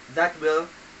 that will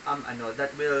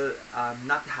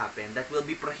not happen. That will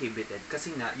be prohibited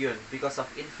kasi nga yun because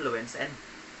of influence and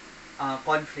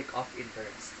conflict of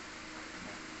interest.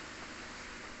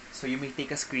 So you may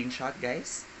take a screenshot,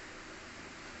 guys.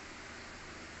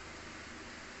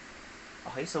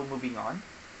 Okay, so moving on.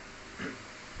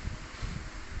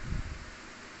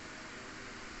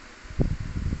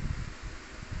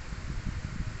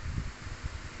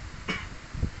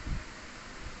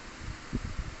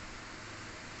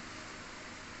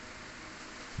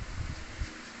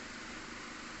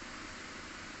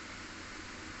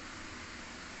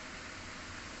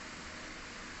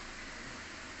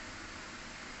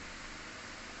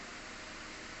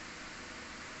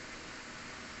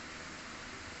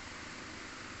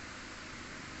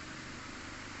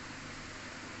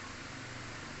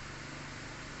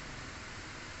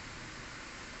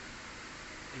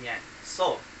 Ayan.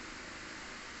 So,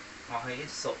 okay,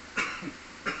 so,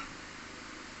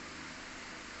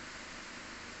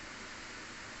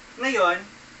 ngayon,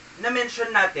 na-mention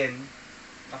natin,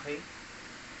 okay,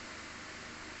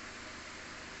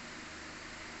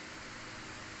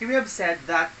 we have said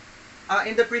that,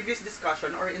 in the previous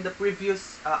discussion or in the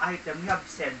previous item, we have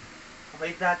said,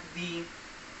 okay, that the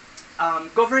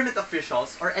government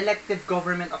officials or elective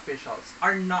government officials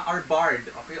are barred,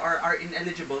 okay, or are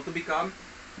ineligible to become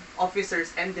officers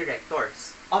and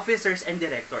directors. Officers and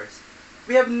directors.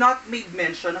 We have not made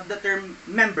mention of the term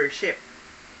membership.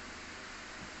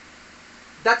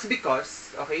 That's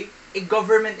because, okay, a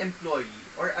government employee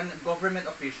or a government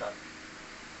official,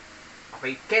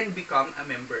 okay, can become a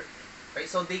member. Okay,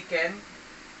 so they can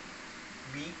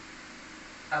be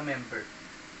a member.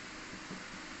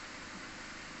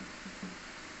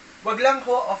 Wag lang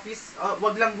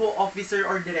ho officer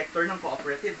or director ng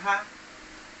cooperative, ha?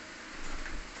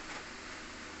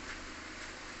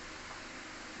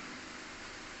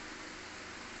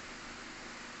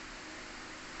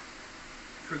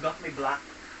 Forgot my black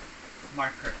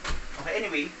marker. Okay,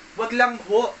 anyway, wag lang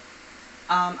ho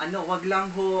wag lang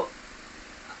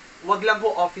ho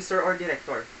officer or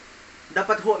director.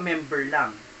 Dapat ho member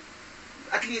lang.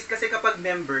 At least kasi kapag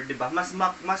member, 'di ba, mas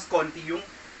konti yung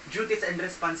duties and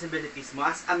responsibilities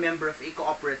mo as a member of a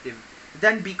cooperative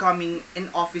than becoming an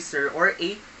officer or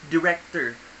a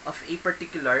director of a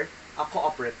particular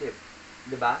cooperative,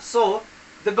 'di ba? So,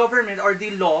 the government or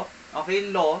the law, okay,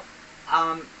 law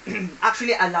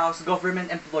actually allows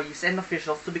government employees and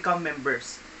officials to become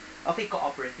members of a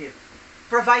cooperative,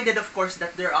 provided of course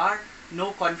that there are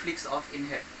no conflicts of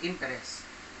interest.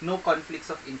 No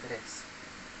conflicts of interest.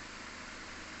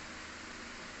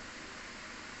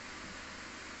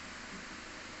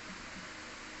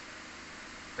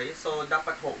 Okay, so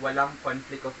dapat ho walang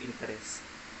conflict of interest.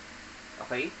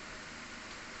 Okay?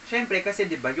 Syempre kasi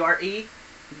 'di ba, you are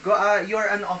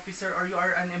an officer or you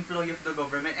are an employee of the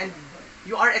government and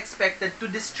you are expected to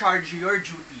discharge your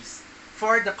duties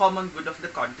for the common good of the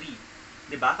country.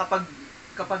 'Di ba?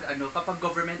 Kapag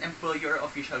government employee or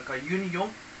official ka, yun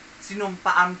yung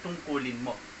sinumpaang tungkulin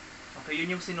mo. Okay,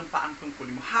 yun yung sinumpaang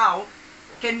tungkulin mo. How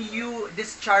can you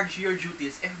discharge your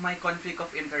duties if may conflict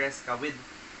of interest ka with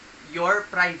your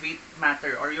private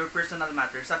matter or your personal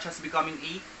matter, such as becoming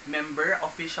a member,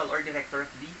 official, or director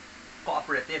of the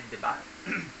cooperative, di ba?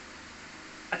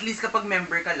 At least kapag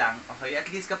member ka lang, okay?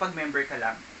 At least kapag member ka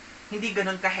lang, hindi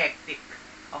ganun ka-hectic.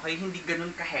 Okay? Hindi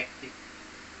ganun ka-hectic.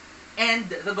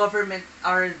 And the government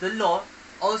or the law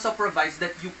also provides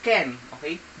that you can,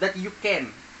 okay? That you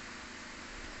can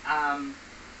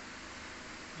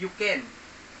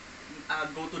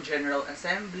go to General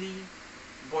Assembly,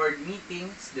 board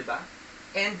meetings, di ba?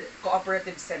 And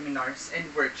cooperative seminars and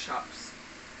workshops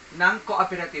ng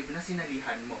cooperative na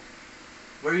sinalihan mo,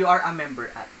 where you are a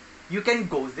member at. You can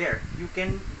go there. You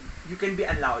can be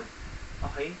allowed.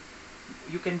 Okay?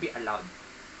 You can be allowed.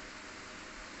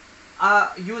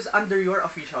 Use under your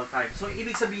official time. So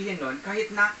ibig sabihin nun,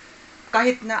 kahit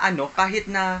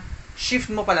na shift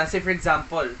mo pala, say for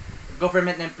example,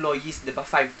 government employees, 'di ba,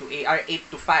 5 to 8 or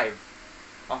 8 to 5.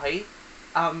 Okay?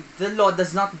 The law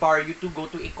does not bar you to go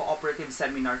to a cooperative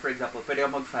seminar, for example. Pwede ka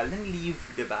mag-file ng leave,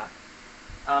 'di ba?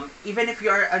 Even if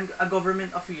you are a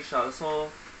government official,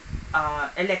 so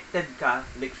elected ka,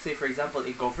 like say for example,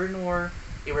 a governor,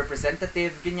 a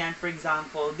representative, ganyan, for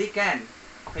example, they can,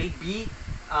 okay, be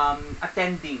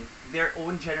attending their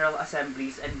own general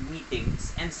assemblies and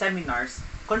meetings and seminars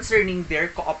concerning their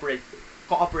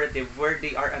cooperative where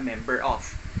they are a member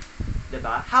of.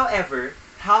 Diba? However,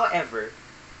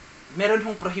 meron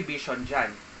hong prohibition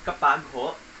dyan kapag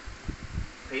ho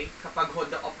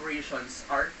the operations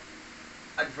are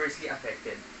adversely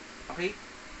affected. Okay?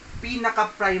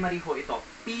 Pinaka-primary ho ito.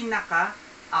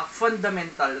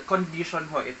 Fundamental condition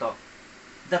ho ito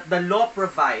that the law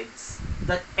provides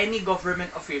that any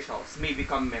government officials may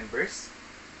become members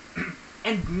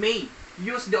and may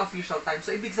use the official time.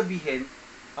 So, ibig sabihin,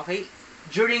 okay,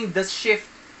 during the shift,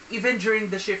 even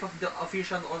during the shift of the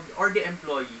official or the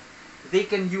employee, they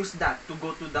can use that to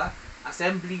go to the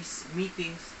assemblies,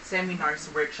 meetings,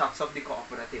 seminars, workshops of the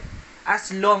cooperative.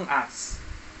 As long as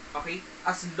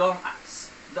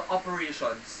the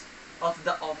operations of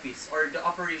the office or the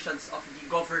operations of the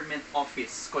government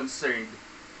office concerned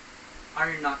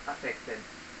are not affected.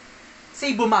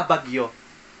 Say bumabagyo,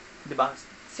 'di ba?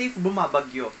 Say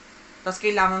bumabagyo. Tapos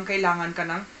kailangan ka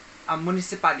ng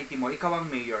municipality mo, ikaw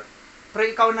ang mayor. Pero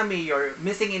ikaw na mayor,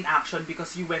 missing in action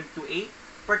because you went to a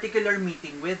particular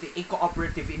meeting with a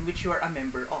cooperative in which you are a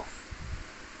member of.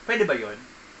 Pwede ba 'yon?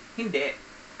 Hindi.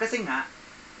 Kasi nga,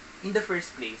 in the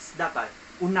first place, dapat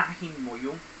unahin mo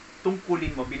yung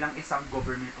tungkulin mo bilang isang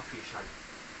government official.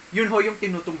 Yun ho yung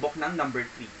tinutumbok ng number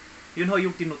 3. Yun ho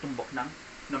yung tinutumbok ng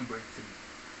number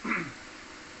 3.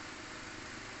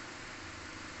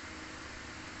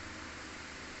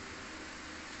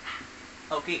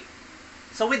 Okay.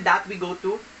 So with that, we go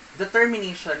to the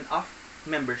termination of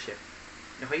membership.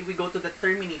 Okay? We go to the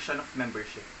termination of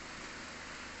membership.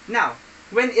 Now,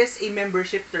 when is a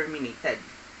membership terminated?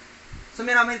 So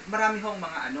marami hong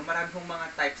mga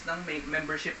types ng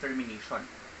membership termination.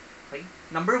 Okay?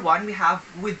 Number 1, we have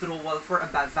withdrawal for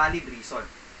a valid reason.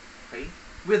 Okay?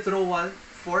 Withdrawal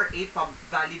for a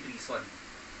valid reason.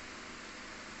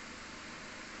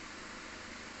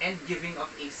 And giving of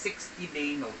a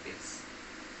 60-day notice.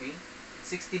 Okay?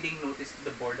 60-day notice to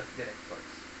the board of directors.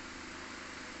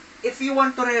 if you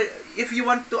want to if you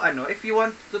want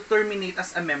to terminate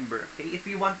as a member, okay, if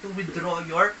you want to withdraw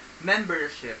your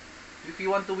membership,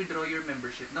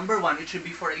 number one, it should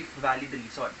be for a valid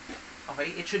reason.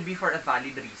 Okay, it should be for a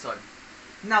valid reason.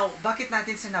 Now, bakit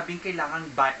natin sinabing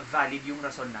kailangan valid yung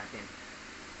rason natin?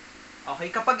 Okay,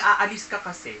 kapag aalis ka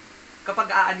kasi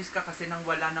nang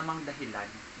wala namang dahilan,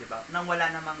 'di ba? Nang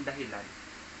wala namang dahilan,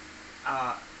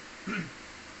 uh,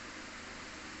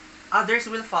 others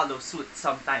will follow suit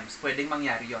sometimes. Pwedeng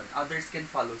mangyari yon. Others can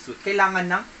follow suit. Kailangan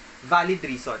ng valid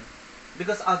reason.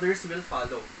 Because others will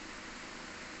follow.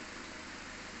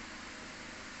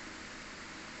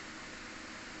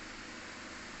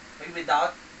 Okay,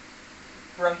 without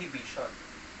prohibition.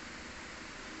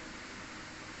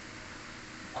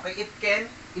 Okay, it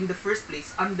can, in the first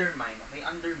place, undermine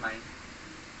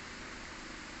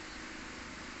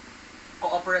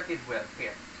cooperative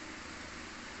welfare.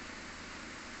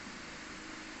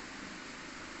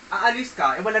 Aalis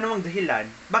ka, wala namang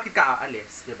dahilan, bakit ka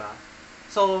aalis, di ba?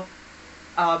 So,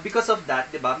 because of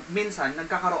that, di ba, minsan,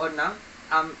 nagkakaroon ng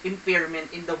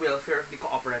impairment in the welfare of the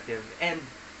cooperative, and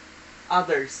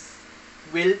others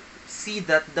will see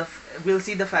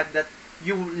the fact that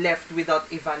you left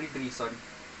without a valid reason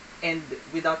and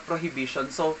without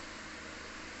prohibition. So,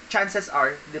 chances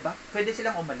are, di ba, pwede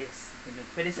silang umalis.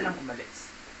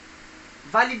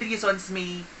 Valid reasons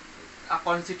may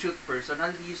constitute personal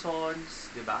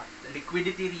reasons, di ba?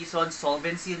 Liquidity reasons,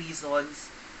 solvency reasons,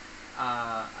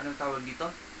 anong tawag dito?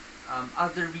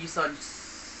 Other reasons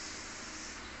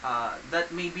that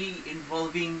may be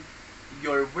involving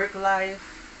your work life,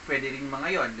 pwede rin mga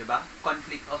yon, di ba?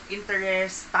 Conflict of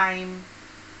interest, time,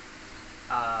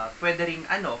 pwede rin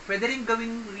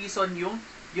gawing reason yung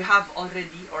you have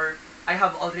already, or I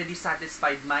have already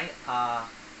satisfied my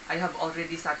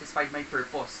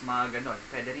purpose, mga ganon.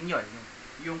 Pwede rin yun.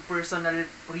 Yung personal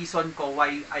reason ko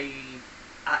why I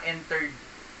entered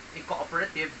a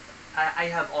cooperative, I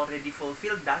have already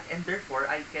fulfilled that, and therefore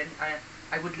I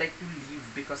would like to leave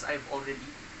because I've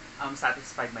already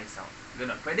satisfied myself.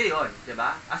 Ganon. Pwede yun, di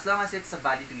ba? As long as it's a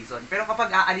valid reason. Pero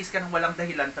kapag aalis ka ng walang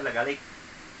dahilan talaga, like,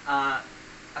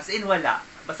 as in wala,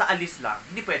 basta alis lang,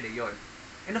 hindi pwede yun.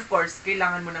 And of course,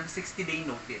 kailangan mo ng 60-day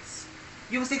notice.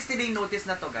 Yung 60-day notice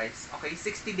na to, guys, okay,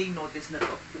 60-day notice na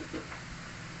to,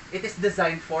 it is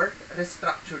designed for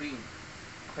restructuring.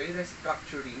 Okay,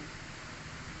 restructuring.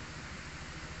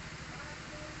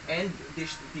 And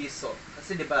dissolve.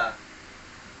 Kasi di ba,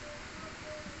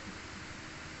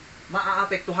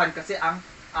 maaapektuhan kasi ang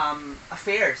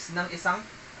affairs ng isang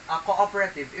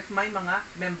cooperative if may mga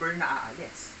member na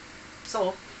aalis.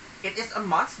 So, it is a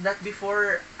must that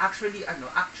before actually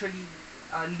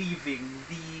leaving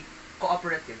the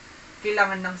cooperative,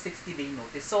 kailangan ng 60-day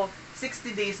notice. So,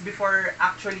 60 days before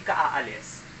actually ka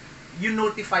aalis, you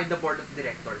notify the board of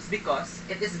directors because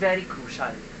it is very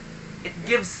crucial. It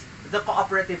gives the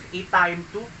cooperative a time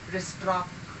to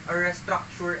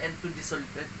restructure and to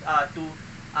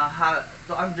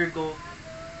undergo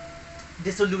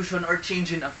dissolution or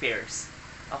change in affairs.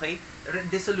 Okay?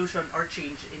 Dissolution or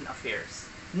change in affairs.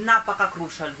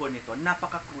 Napaka-crucial ho nito.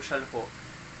 Napaka-crucial ho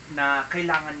na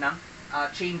kailangan ng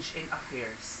change in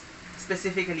affairs.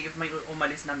 Specifically, if may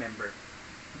umalis na member.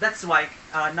 That's why,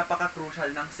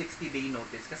 napaka-crucial ng 60-day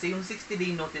notice. Kasi yung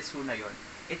 60-day notice ho na yon,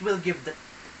 it will give the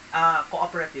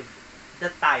cooperative the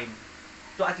time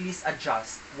to at least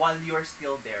adjust while you're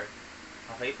still there.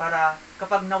 Okay? Para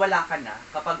kapag nawala ka na,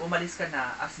 kapag umalis ka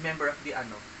na as member of the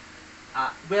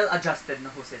well-adjusted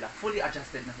na ho sila. Fully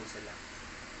adjusted na ho sila.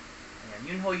 Ayan.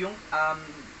 Yun ho yung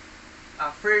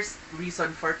first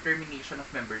reason for termination of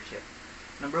membership.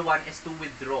 Number one is to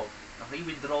withdraw. Okay?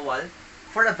 Withdrawal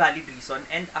for a valid reason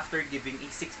and after giving a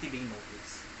 60-day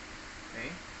notice.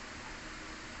 Okay?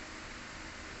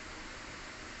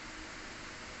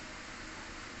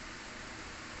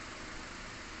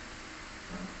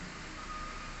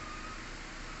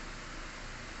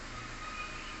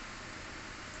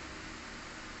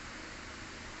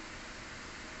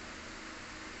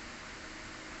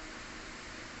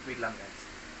 Wait lang, guys.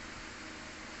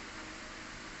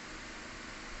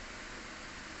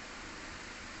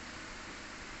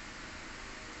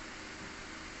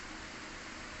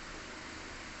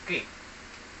 Okay.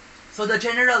 So the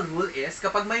general rule is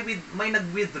kapag may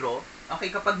nag-withdraw, okay,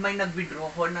 kapag may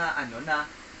nag-withdraw ho na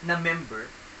na member,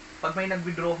 pag may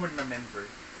nag-withdraw ho na member,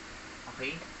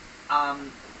 okay?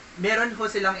 Meron ho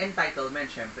silang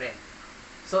entitlement syempre.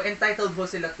 So entitled ho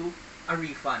sila to a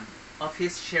refund of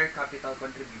his share capital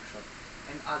contribution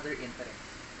and other interest.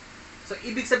 So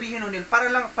ibig sabihin nun,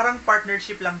 parang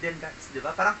partnership lang din, guys, 'di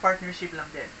ba? Parang partnership lang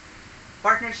din.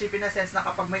 Partnership in a sense na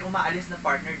kapag may umaalis na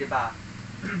partner, 'di ba?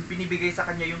 binibigay sa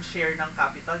kanya yung share ng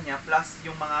capital niya plus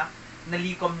yung mga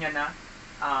nalikom niya na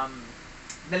um,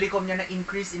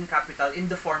 increase in capital in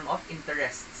the form of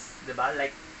interests, 'di ba?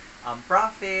 Like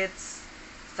profits,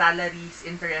 salaries,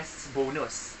 interests,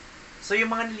 bonus. So yung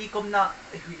mga nalikom na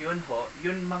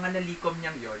yung mga nalikom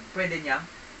niyang yun, pwede niyang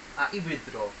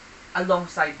i-withdraw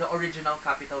alongside the original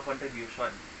capital contribution.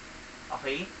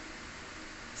 Okay?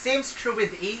 Same's true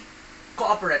with a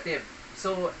cooperative.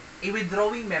 So a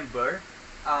withdrawing member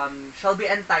shall be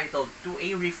entitled to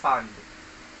a refund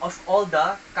of all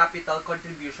the capital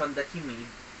contribution that he made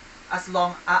as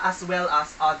well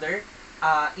as other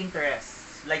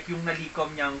interests like yung nalikom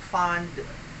niyang fund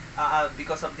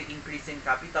because of the increase in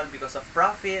capital because of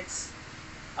profits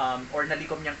or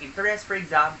nalikom niyang interest for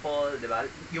example, 'di ba?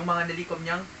 Yung mga nalikom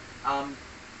niyang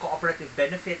cooperative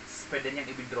benefits, pwede niyang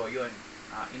i-withdraw yun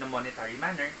in a monetary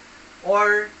manner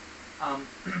or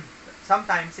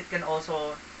sometimes it can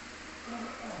also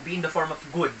be in the form of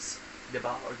goods, 'di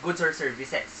ba? Or goods or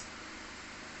services.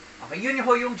 Okay, yun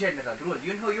ho yung general rule.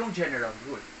 Yun ho yung general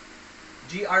rule.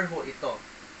 GR ho ito.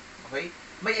 Okay?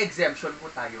 May exemption po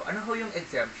tayo. Ano ho yung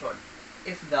exemption?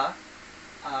 If the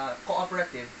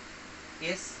cooperative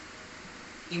is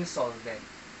insolvent.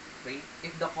 Okay?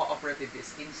 If the cooperative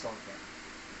is insolvent.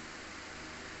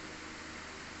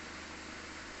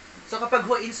 So kapag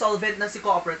ho insolvent na si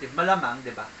cooperative, malamang,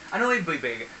 'di ba? Anong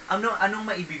maibibigay? Anong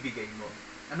maibibigay mo?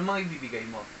 Anong maibibigay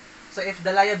mo? So if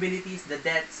the liabilities, the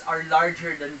debts are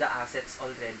larger than the assets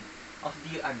already of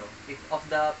the of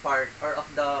the part or of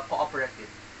the cooperative,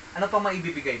 ano pa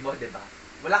maibibigay mo, 'di ba?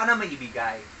 Wala ka na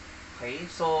maibigay. Okay?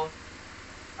 So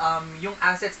yung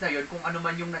assets na 'yon, kung ano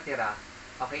man yung natira,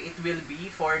 okay, it will be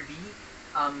for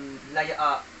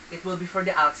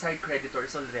the outside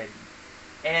creditors already.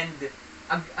 And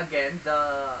again,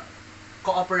 the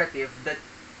cooperative that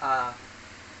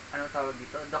ano tawag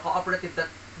dito? The cooperative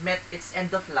that met its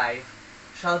end of life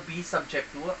shall be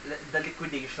subject to the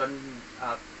liquidation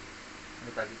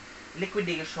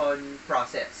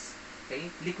process.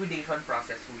 Okay? Liquidation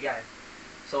process ho yan.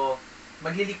 So,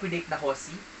 magli-liquidate na ho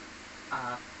si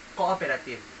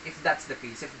cooperative if that's the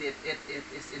case, if it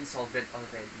is insolvent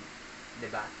already. 'Di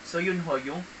ba? So, yun ho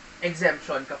yung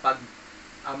exemption kapag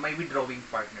may withdrawing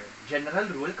partner. General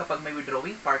rule, kapag may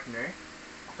withdrawing partner,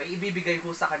 okay, ibibigay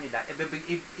ho sa kanila,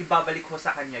 ibabalik ho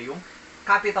sa kanya yung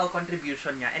capital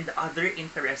contribution niya and the other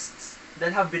interests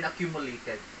that have been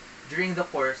accumulated during the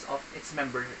course of his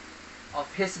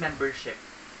membership,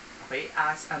 okay,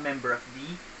 as a member of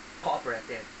the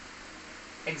cooperative.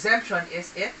 Exemption is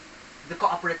if the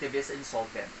cooperative is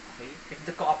insolvent, okay? If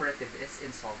the cooperative is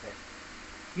insolvent.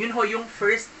 Yun ho yung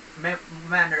first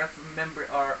manner of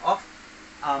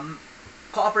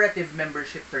cooperative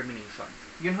membership termination.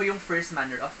 Yun ho yung first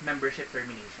manner of membership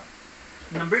termination.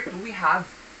 Number 2, we have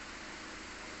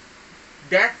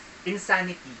death,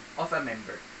 insanity of a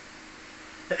member.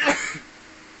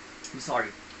 I'm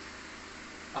sorry.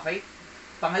 Okay?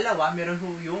 Pangalawa, meron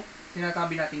ho yung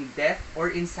tinatabi nating death or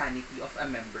insanity of a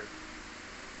member.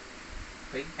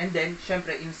 Okay? And then,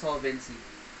 syempre, insolvency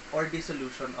or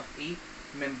dissolution of a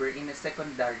member in a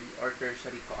secondary or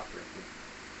tertiary cooperative.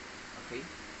 Okay?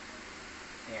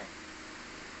 Ayan.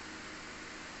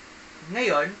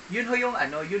 Ngayon, yun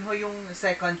ho yung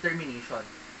second termination.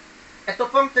 Ito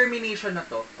pong termination na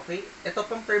to, okay? Ito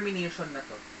pong termination na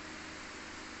to.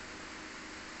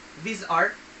 These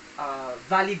are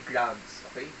valid grounds,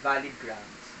 okay? Valid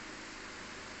grounds.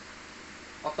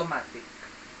 Automatic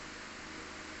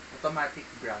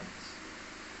grounds.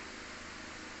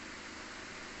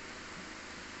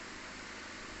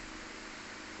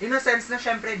 In a sense na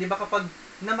syempre, 'di ba kapag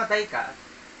namatay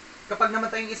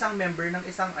yung isang member ng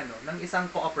isang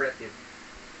cooperative,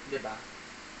 'di ba?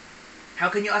 How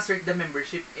can you assert the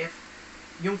membership if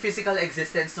yung physical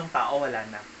existence ng tao wala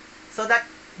na? So that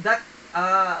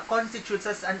constitutes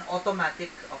as an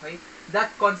automatic, okay? That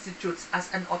constitutes as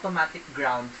an automatic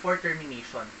ground for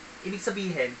termination. Ibig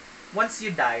sabihin, once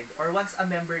you died or once a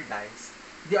member dies,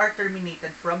 they are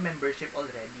terminated from membership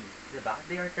already, 'di ba?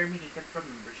 They are terminated from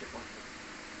membership already.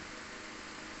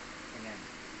 Ayan.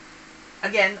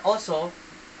 Again, also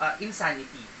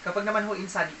insanity. Kapag naman ho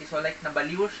insanity, so like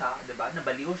nabaliw siya, 'di ba?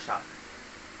 Nabaliw siya.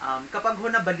 Kapag ho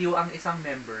nabaliw ang isang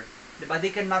member, 'di ba?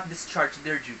 They cannot discharge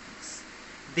their duties.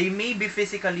 They may be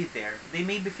physically there,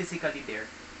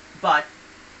 but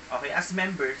okay, as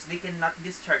members, they cannot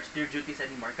discharge their duties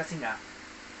anymore kasi nga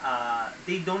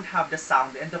they don't have the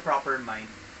sound and the proper mind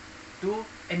to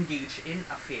engage in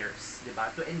affairs, 'di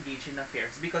ba? To engage in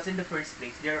affairs because in the first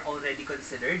place, they're already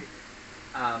considered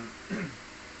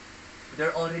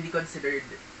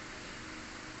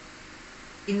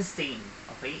insane,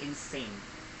 okay? Insane.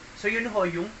 So yun ho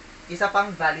yung isa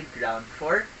pang valid ground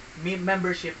for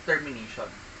membership termination.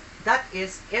 That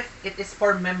is if it is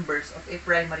for members of a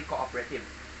primary cooperative.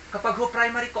 Kapag ho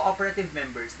primary cooperative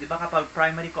members, di ba kapag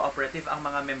primary cooperative, ang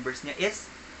mga members niya is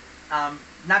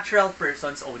natural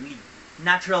persons only.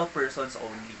 Natural persons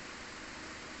only.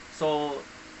 So,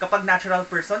 kapag natural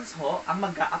persons ho, ang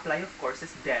mag-a-apply of course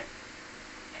is death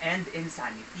and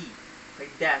insanity.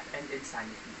 Okay, death and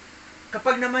insanity.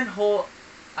 Kapag naman ho,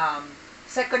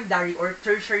 secondary or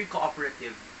tertiary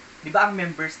cooperative, di ba ang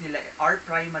members nila are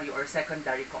primary or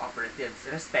secondary cooperatives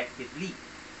respectively?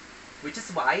 Which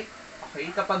is why, okay,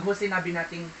 kapag ho sinabi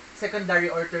nating secondary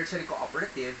or tertiary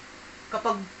cooperative,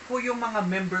 kapag ho yung mga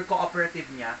member cooperative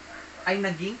niya ay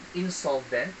naging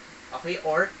insolvent, okay,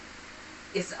 or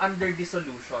is under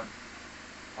dissolution.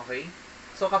 Okay?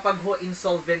 So kapag ho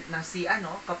insolvent na si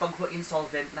kapag ho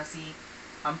insolvent na si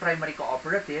ang primary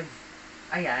cooperative,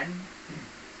 ayan,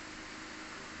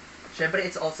 syempre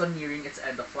it's also nearing its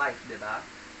end of life, di ba?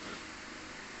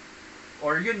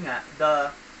 Or yun nga,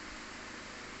 the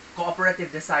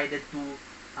cooperative decided to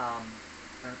ano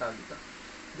tawag dito?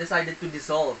 Decided to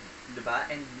dissolve, di ba?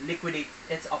 And liquidate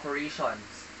its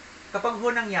operations. Kapag ho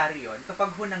nangyari yon,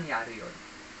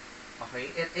 okay,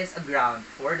 it is a ground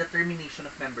for the termination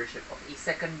of membership of a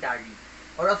secondary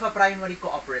or of a primary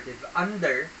cooperative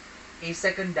under a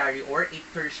secondary or a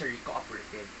tertiary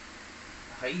cooperative.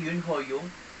 Okay, yun ho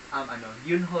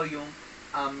yung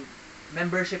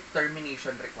membership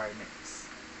termination requirements.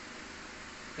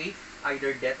 Okay,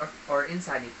 either death or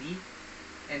insanity,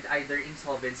 and either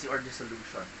insolvency or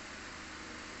dissolution.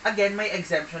 Again, may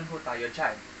exemption ho tayo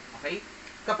dyan. Okay?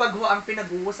 Kapag ho ang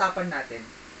pinag-uusapan natin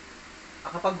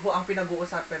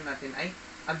ay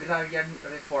agrarian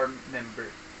reform member.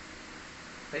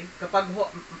 Okay? Kapag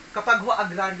ho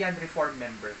agrarian reform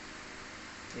member.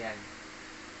 Yan.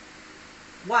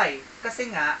 Why? Kasi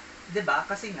nga, 'di ba?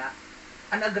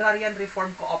 An agrarian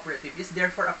reform cooperative is there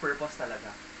for a purpose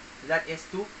talaga. That is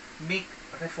to make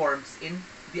reforms in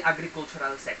the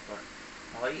agricultural sector.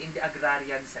 Okay? In the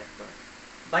agrarian sector.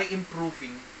 By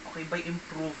improving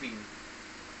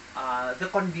the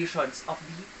conditions of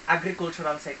the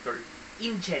agricultural sector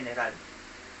in general.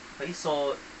 Okay,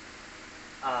 so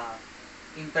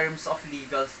in terms of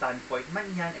legal standpoint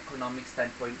man yan, economic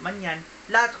standpoint man yan,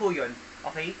 lahat ho yun,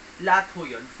 okay? Lahat ho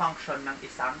yun, function ng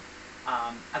isang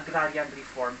agrarian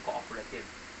reform cooperative.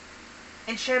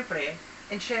 And syempre,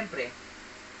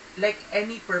 like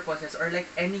any purposes or like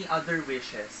any other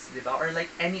wishes, di ba? Or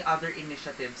like any other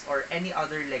initiatives or any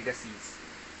other legacies,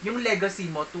 yung legacy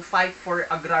mo to fight for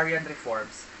agrarian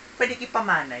reforms, pwede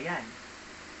ipamana yan.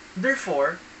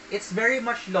 Therefore, it's very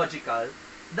much logical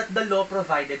that the law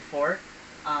provided for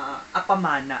a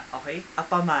pamana, okay? A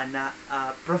pamana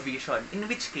provision. In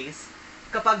which case,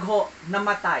 kapag ho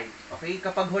namatay, okay?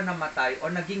 Kapag ho namatay o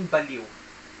naging baliw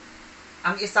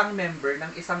ang isang member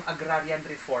ng isang agrarian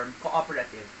reform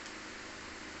cooperative,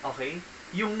 okay?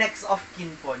 Yung next of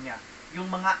kin po niya,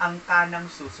 yung mga angkanang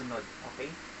susunod,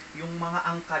 okay? Yung mga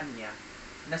angkan niya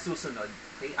na susunod,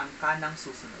 okay? Angkanang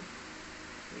susunod.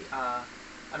 Okay?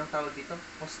 Anong tawag dito?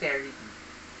 Posterity.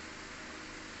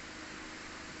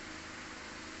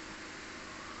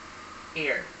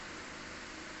 Heir.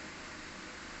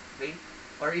 Okay?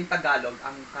 Or in Tagalog,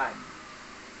 angkan.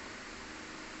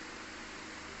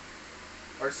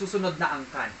 Or susunod na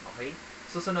angkan, okay?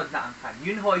 Susunod na angkan.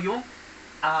 Yun ho yung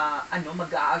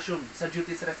mag-a-assume sa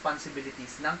duties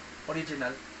responsibilities ng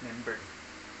original member.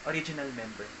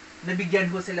 Nabigyan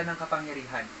ho sila ng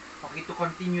kapangyarihan, okay, to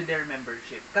continue their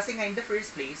membership. Kasi nga in the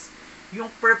first place,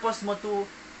 yung purpose mo to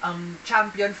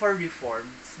champion for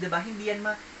reforms, 'di ba? Hindi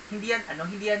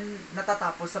yan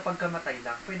natatapos sa pagkamatay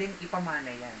lang. Pwedeng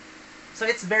ipamana yan. So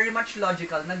it's very much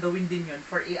logical na gawin din yun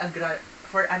for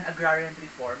an agrarian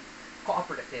reform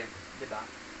cooperative, 'di ba?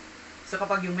 So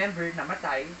kapag yung member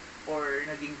namatay or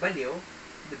naging baliw,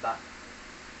 'di ba?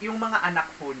 Yung mga anak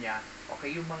po niya,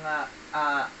 okay, yung mga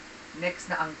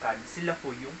next na angkan, sila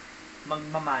po yung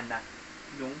magmamana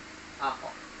nung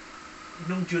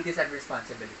duties and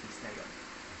responsibilities na yon.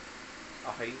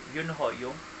 Okay, yun ho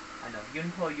yung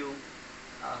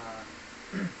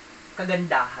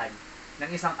kagandahan ng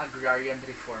isang agrarian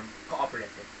reform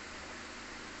cooperative.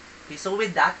 Okay, so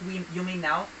with that, you may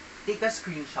now take a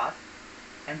screenshot,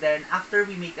 and then after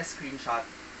we make a screenshot,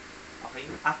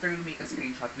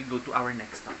 we go to our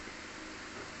next topic.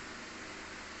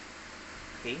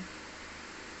 Okay?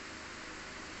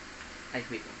 Ay,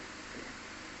 wait.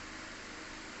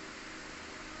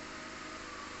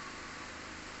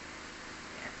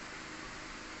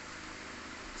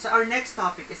 So our next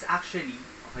topic is actually,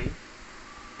 okay?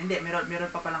 Hindi, meron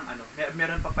pa palang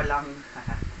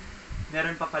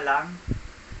Meron pa palang,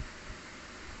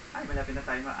 malapit na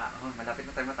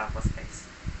tayo matapos, guys.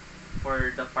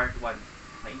 For the part 1.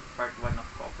 Okay? Part 1 of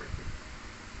cooperative.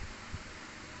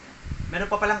 Meron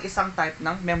pa palang isang type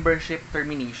ng membership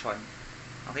termination.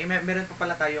 Okay? Meron pa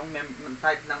pala tayong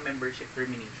type ng membership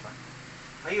termination.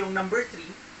 Okay? Yung number 3,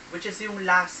 which is yung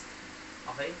last.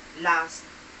 Okay? Last.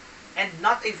 And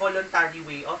not a voluntary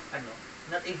way of,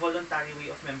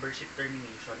 membership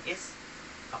termination is,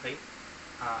 okay?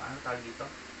 Ano tawag dito?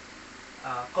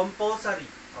 Compulsory.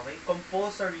 Okay?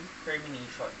 Compulsory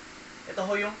termination. Ito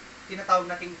ho yung tinatawag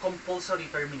nating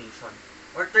compulsory termination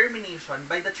or termination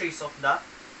by the choice of the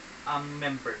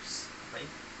members. Okay?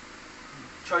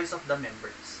 Choice of the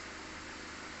members.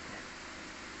 Yan.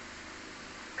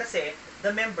 Kasi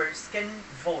the members can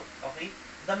vote, okay?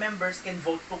 The members can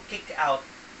vote to kick out,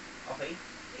 okay,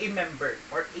 a member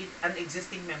or an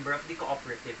existing member of the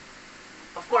cooperative.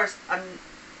 Of course,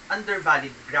 under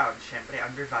valid grounds, syempre,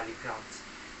 under valid grounds.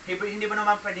 Hindi mo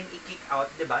naman pwedeng i-kick out,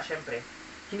 'di ba? Syempre,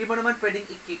 hindi mo naman pwedeng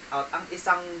i-kick out ang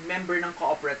isang member ng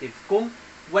cooperative kung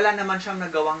wala naman siyang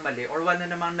nagawang mali or wala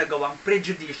namang nagawang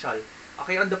prejudicial,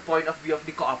 okay, on the point of view of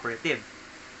the cooperative.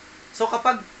 So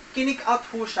kapag kinick out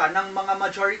ho siya ng mga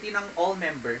majority ng all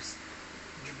members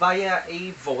via a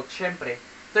vote, syempre,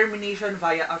 termination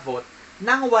via a vote,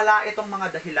 nang wala itong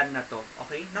mga dahilan na to,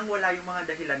 okay? Nang wala yung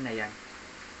mga dahilan na yan,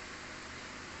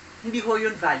 hindi ho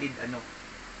yun valid,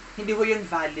 Hindi ho yun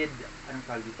valid, anong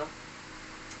tawag dito?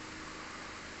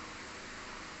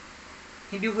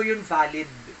 Hindi ho yun valid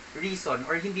reason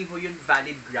or hindi ho yun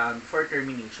valid ground for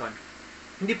termination.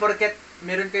 Hindi porket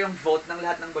meron kayong vote ng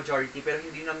lahat ng majority pero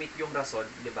hindi na-meet yung rason,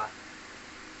 di ba?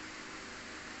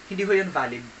 Hindi ho yun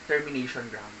valid termination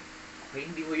ground. Okay?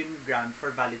 Hindi ho yun ground for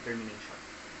valid termination.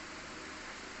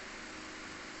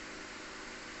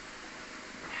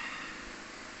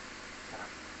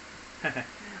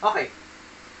 Okay.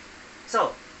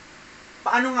 So,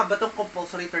 paano nga ba itong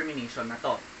compulsory termination na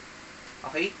to?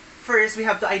 Okay? First, we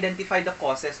have to identify the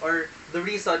causes or the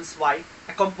reasons why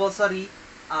a compulsory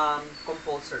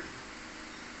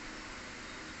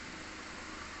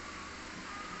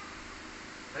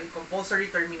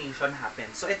termination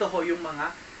happens. So, ito ho yung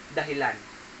mga dahilan.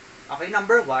 Okay,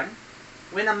 number 1,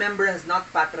 when a member has not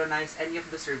patronized any of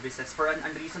the services for an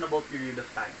unreasonable period of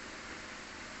time.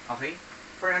 Okay?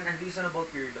 For an unreasonable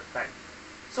period of time.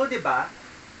 So, 'di ba?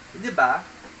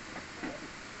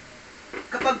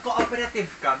 Kapag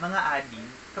cooperative ka, mga adi,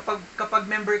 kapag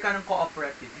member ka ng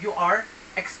cooperative, you are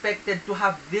expected to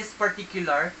have this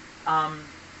particular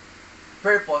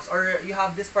purpose or you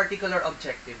have this particular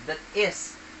objective that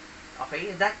is,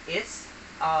 okay,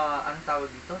 anong tawag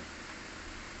dito?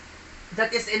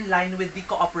 That is in line with the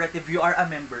cooperative you are a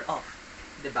member of.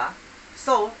 'Di ba?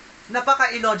 So,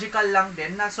 napaka-illogical lang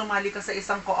din na sumali ka sa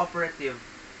isang cooperative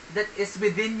that is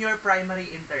within your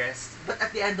primary interest, but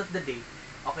at the end of the day,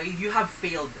 okay, you have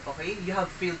failed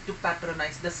to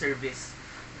patronize the service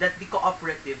that the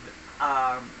cooperative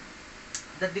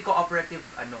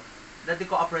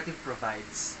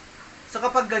provides. So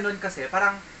kapag ganun kasi,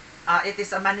 parang it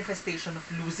is a manifestation of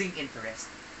losing interest,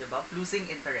 'di ba? Losing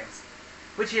interest,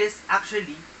 which is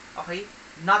actually, okay,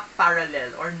 not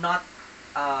parallel or not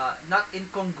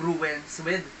in congruence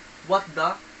with what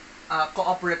the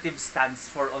cooperative stands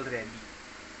for already.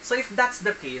 So if that's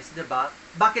the case, 'di ba?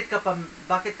 Bakit ka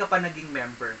pa naging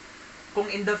member? Kung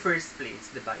in the first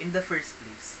place, 'di ba? In the first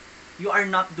place, you are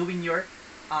not doing your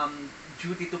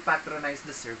duty to patronize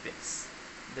the service,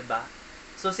 'di ba?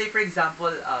 So say for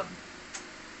example,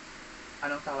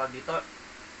 anong tawag dito?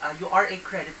 You are a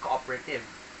credit cooperative.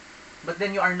 But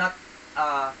then you are not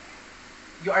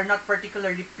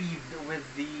particularly peeved with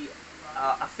the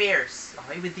affairs,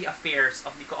 okay, with the affairs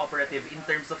of the cooperative in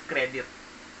terms of credit.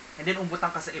 And then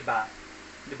umbutan ka sa iba,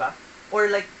 'di ba? Or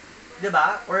like, 'di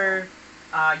ba? Or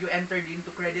you entered into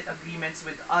credit agreements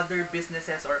with other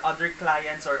businesses or other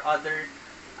clients or other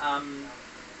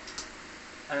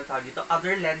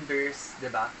other lenders, 'di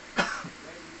ba?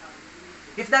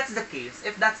 If that's the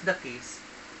case,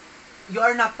 you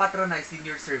are not patronizing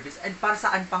your service and para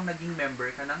saan pang naging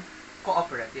member ka ng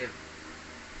cooperative.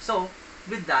 So,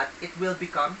 with that, it will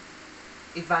become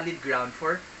a valid ground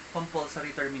for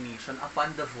compulsory termination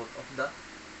upon the vote of the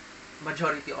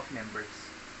majority of members.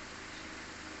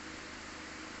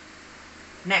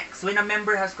 Next, when a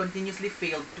member has continuously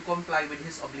failed to comply with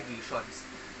his obligations.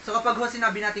 So kapag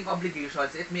sinabi nating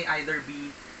obligations, it may either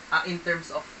be in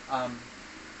terms of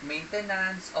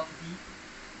maintenance of the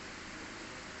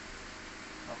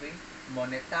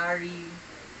monetary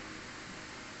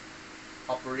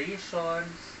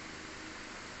operations,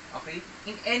 okay,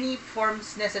 in any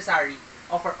forms necessary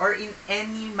or in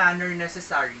any manner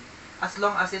necessary as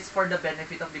long as it's for the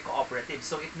benefit of the cooperative.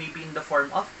 So it may be in the form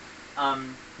of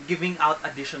giving out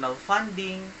additional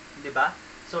funding, di ba?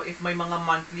 So if may mga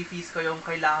monthly fees kayong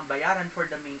kailangan bayaran for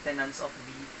the maintenance of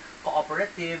the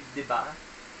cooperative, di ba?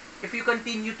 If you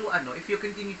continue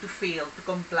to fail to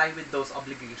comply with those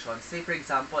obligations, say for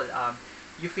example,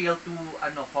 you fail to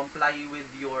comply with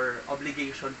your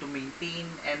obligation to maintain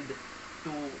and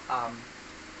to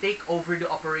take over the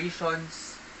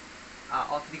operations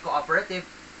of the cooperative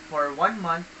for 1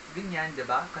 month, ganyan, 'di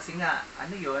ba? Kasi nga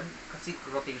kasi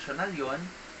rotational 'yon.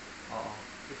 Oo.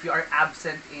 If you are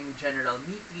absent in general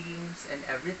meetings and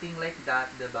everything like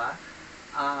that, 'di ba?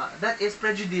 That is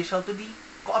prejudicial to the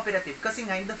cooperative kasi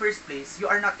nga in the first place, you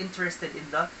are not interested in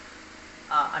the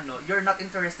you're not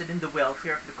interested in the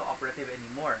welfare of the cooperative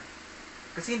anymore.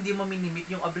 Kasi hindi mo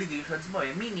minimit yung obligations mo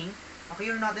eh. Meaning, okay,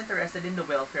 you're not interested in the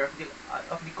welfare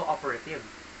of the cooperative.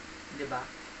 'Di ba?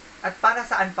 At para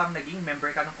saan pang naging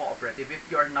member ka ng cooperative if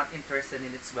you are not interested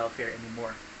in its welfare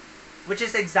anymore? Which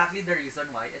is exactly the reason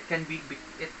why it can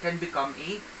become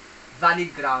a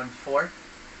valid ground for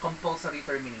compulsory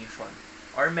termination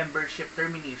or membership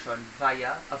termination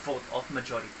via a vote of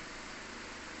majority.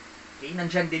 Okay,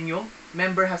 nandyan din yung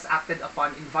member has acted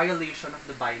upon in violation of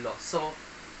the bylaws. So,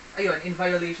 ayun, in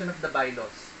violation of the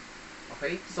bylaws.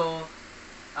 Okay, so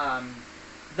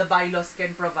the bylaws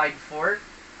can provide for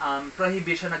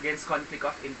prohibition against conflict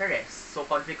of interest. So,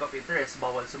 conflict of interest,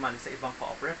 bawal sumali sa ibang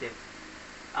cooperative.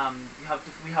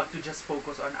 We have to just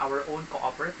focus on our own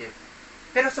cooperative.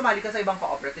 Pero sumali ka sa ibang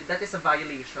cooperative, that is a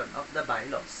violation of the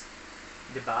bylaws.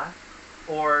 'Di ba?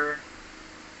 Or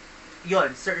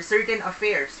yun, certain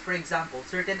affairs, for example,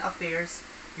 certain affairs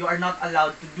you are not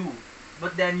allowed to do,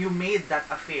 but then you made that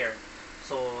affair.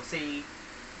 So, say,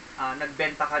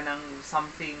 nagbenta ka ng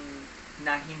something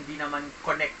na hindi naman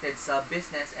connected sa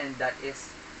business and that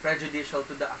is prejudicial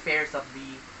to the affairs of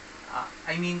the,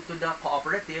 to the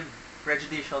cooperative,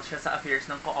 prejudicial siya sa affairs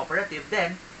ng cooperative,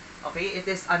 then, okay, it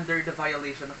is under the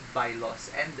violation of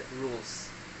bylaws and rules,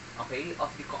 okay,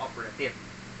 of the cooperative.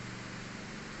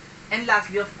 And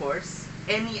lastly, of course,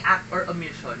 any act or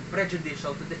omission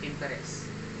prejudicial to the interests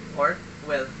or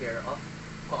welfare of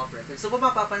cooperative. So, kung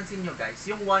mapapansin nyo guys,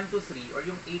 yung 1 to 3 or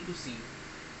yung A to C,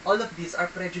 all of these are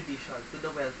prejudicial to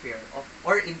the welfare of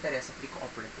or interest of the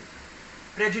cooperative.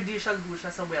 Prejudicial ho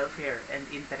siya sa welfare and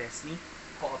interest ni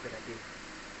cooperative.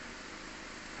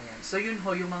 Ayan. So, yun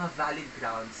ho yung mga valid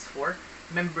grounds for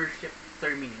membership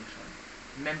termination.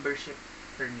 Membership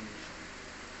termination.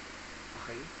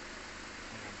 Okay?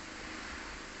 Ayan.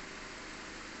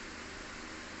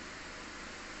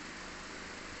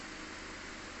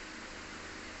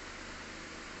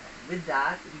 With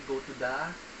that, we go to the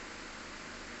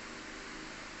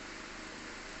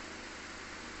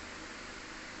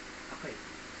okay.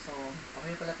 So,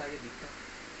 okay pala tayo dito.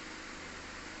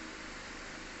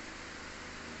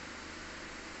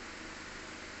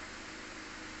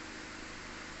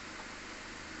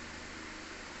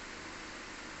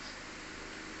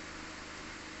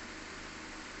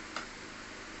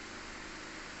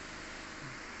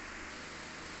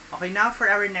 Okay, now for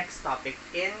our next topic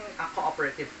in a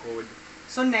cooperative code.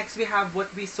 So next, we have what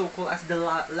we so-call as the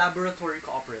laboratory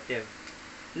cooperative.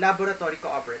 Laboratory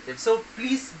cooperative. So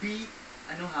please be,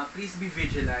 please be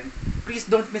vigilant. Please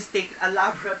don't mistake a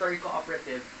laboratory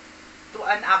cooperative to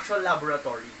an actual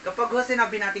laboratory. Kapag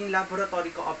sinabi nating laboratory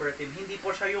cooperative, hindi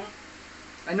po siya yung,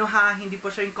 hindi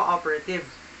po siya yung cooperative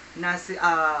na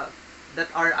that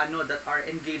are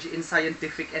engaged in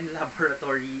scientific and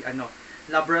laboratory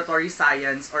laboratory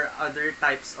science or other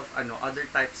types of other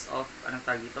types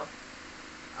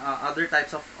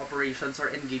of operations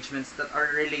or engagements that are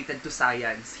related to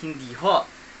science. Hindi ho.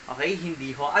 Okay,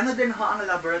 hindi ho. Ano din ho ang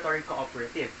laboratory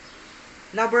cooperative?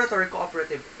 Laboratory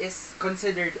cooperative is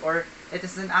considered, or it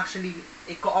is actually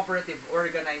a cooperative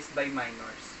organized by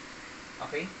minors.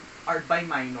 Okay? Or by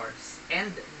minors.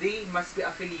 And they must be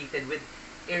affiliated with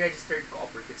a registered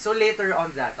cooperative. So later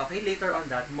on that, okay? Later on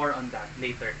that, more on that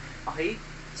later. Okay?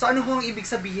 So ano ho ang ibig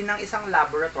sabihin ng isang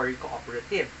laboratory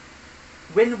cooperative?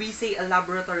 When we say a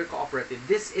laboratory cooperative,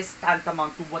 this is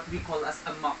tantamount to what we call as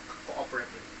a mock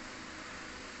cooperative.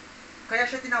 Kaya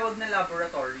siya tinawag na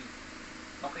laboratory.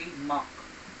 Okay? Mock.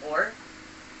 Or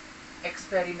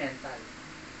experimental.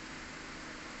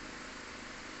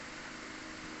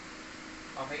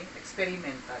 Okay?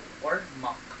 Experimental or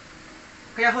mock.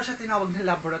 Kaya ko siya tinawag na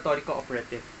laboratory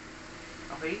cooperative.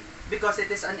 Okay? Because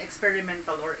it is an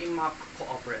experimental or a mock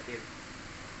cooperative.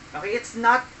 Okay? It's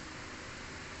not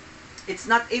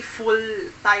a full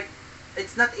type,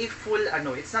 it's not a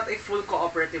full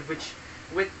cooperative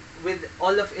with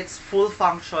all of its full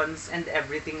functions and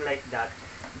everything like that.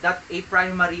 that a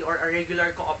primary or a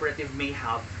regular cooperative may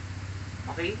have.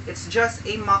 Okay? It's just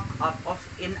a mock-up of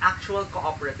an actual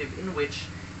cooperative in which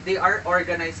they are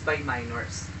organized by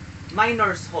minors.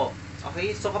 Minors ho.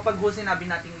 Okay? So kapag ho sinabi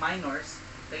nating minors,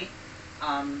 okay?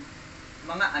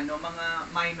 Mga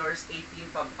minors 18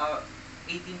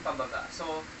 pababa.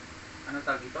 So ano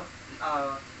tawag ito?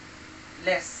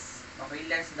 Less. Okay?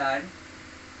 Less than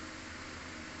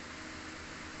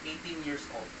 18 years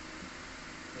old.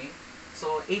 Okay?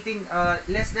 So,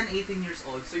 less than 18 years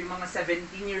old. So, yung mga 17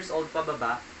 years old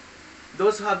pababa,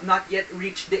 those who have not yet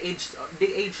reached the age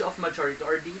of majority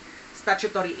or the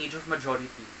statutory age of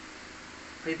majority.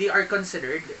 Okay, they are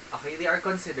considered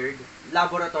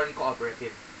laboratory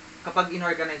cooperative kapag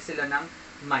inorganize sila ng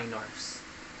minors.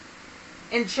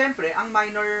 And syempre, ang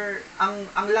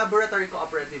laboratory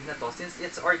cooperative na to, since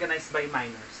it's organized by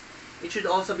minors, it should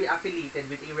also be affiliated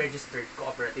with a registered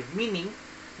cooperative. Meaning,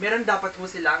 meron dapat po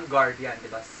silang guardian, di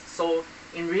ba? So,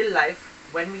 in real life,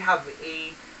 when we have,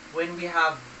 ano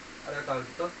tawag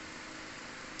dito?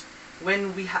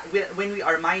 When we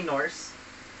are minors,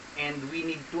 and we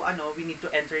need to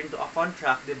enter into a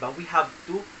contract, di ba? We have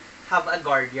to have a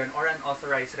guardian or an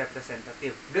authorized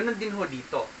representative. Ganun din ho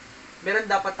dito. Meron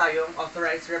dapat tayong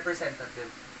authorized representative,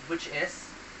 which is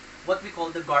what we call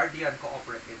the guardian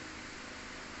cooperative.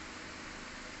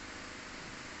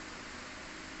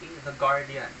 The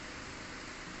guardian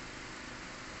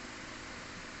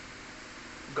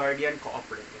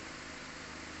cooperative.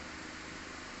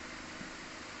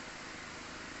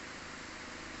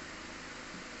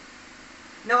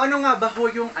 Now, ano nga ba ho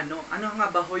yung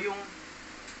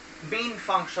main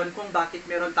function kung bakit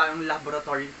meron tayong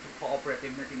laboratory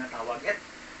cooperative na tinatawag? At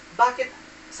bakit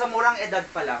sa murang edad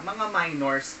pa lang, mga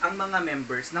minors ang mga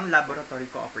members ng laboratory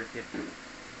cooperative?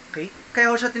 Okay? Kaya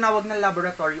ho siya tinawag na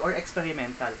laboratory or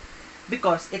experimental.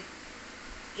 Because it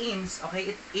aims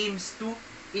to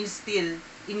instill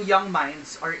in young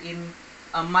minds or in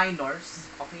minors,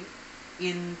 okay,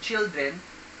 in children,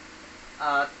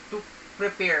 to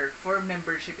prepare for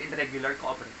membership in regular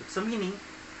cooperative. So meaning,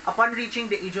 upon reaching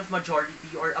the age of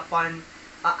majority or upon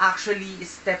actually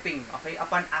stepping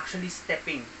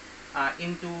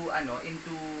into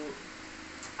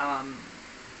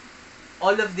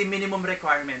all of the minimum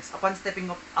requirements, upon stepping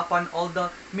up upon all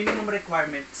the minimum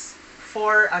requirements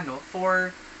for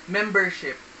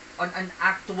membership on an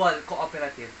actual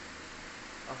cooperative.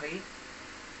 Okay?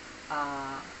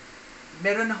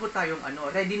 Meron na ho tayong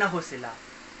ready na ho sila.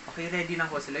 Okay, ready na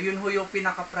ho sila. Yun ho yung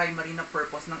pinaka-primary na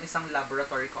purpose ng isang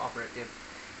laboratory cooperative.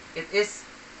 It is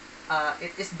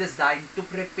designed to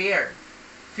prepare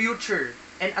future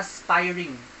and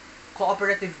aspiring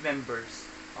cooperative members,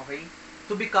 okay,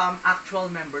 to become actual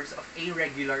members of a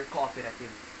regular cooperative.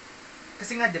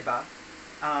 Kasi nga, 'di ba?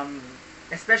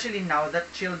 Especially now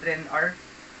that children are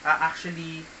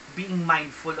actually being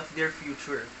mindful of their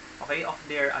future, okay, of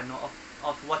their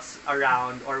of what's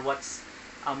around or what's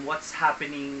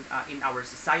happening in our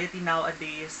society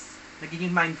nowadays.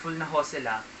 Nagiging mindful na ho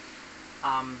sila.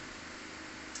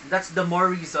 That's the more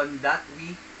reason that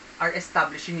we are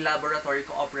establishing laboratory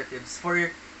cooperatives for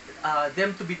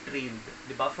them to be trained,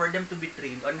 diba? For them to be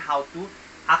trained on how to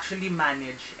actually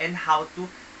manage and how to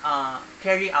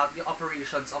carry out the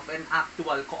operations of an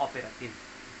actual cooperative.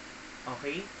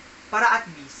 Okay? Para at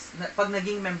least, pag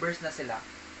naging members na sila,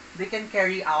 they can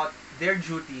carry out their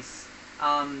duties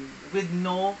with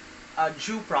no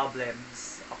due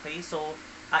problems. Okay? So,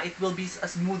 it will be a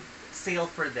smooth sail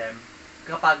for them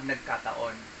kapag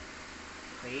nagkataon.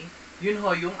 Okay? Yun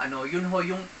ho yung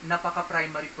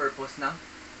napaka-primary purpose ng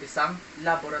isang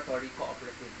laboratory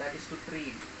cooperative. That is to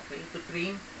train. Okay? To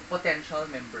train potential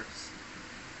members.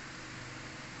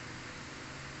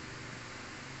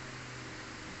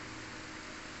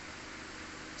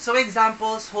 So,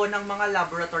 examples ho ng mga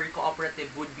laboratory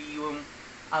cooperative would be yung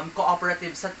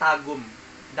cooperative sa Tagum,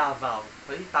 Davao.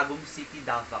 Okay? Tagum City,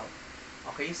 Davao.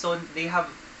 Okay? So, they have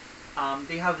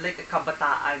like a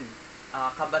kabataan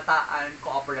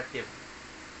cooperative.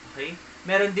 Okay?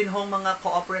 Meron din hong mga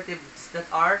cooperatives that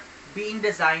are being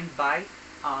designed by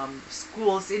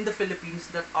schools in the Philippines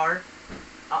that are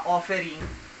offering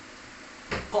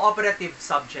cooperative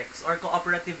subjects or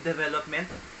cooperative development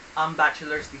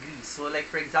bachelor's degrees. So like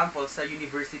for example, sa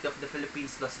University of the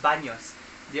Philippines, Los Baños,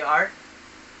 they are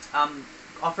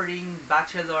offering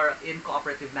bachelor in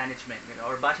cooperative management,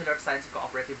 or bachelor of science in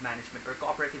cooperative management or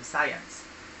cooperative science.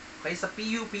 Okay, sa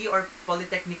PUP or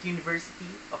Polytechnic University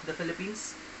of the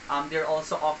Philippines, they're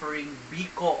also offering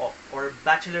B-Co-op or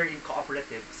Bachelor in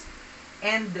Cooperatives.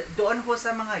 And doon ho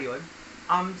sa mga yon,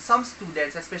 some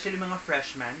students, especially mga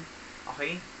freshmen,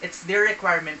 okay, it's their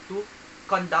requirement to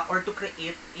conduct or to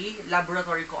create a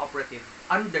laboratory cooperative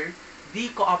under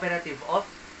the cooperative of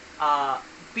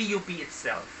PUP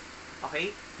itself.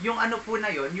 Okay? Yung ano po na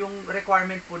yon, yung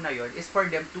requirement po na yon is for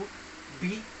them to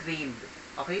be trained.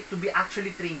 Okay? To be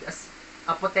actually trained as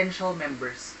potential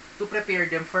members to prepare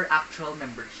them for actual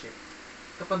membership.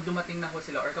 Kapag dumating na ho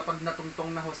sila or kapag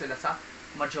natungtong na ho sila sa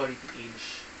majority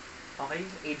age. Okay?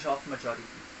 Age of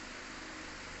majority.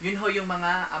 Yun ho yung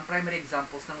mga primary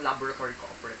examples ng laboratory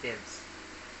cooperatives.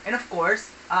 And of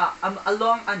course,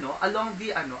 along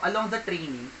the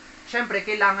training, syempre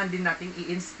kailangan din nating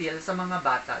i-instill sa mga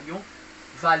bata yung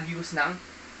values ng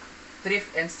thrift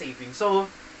and saving. So,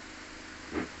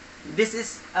 this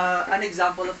is an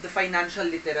example of the financial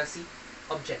literacy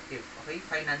objective. Okay?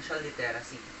 Financial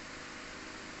literacy.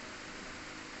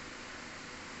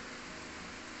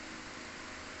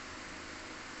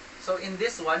 So in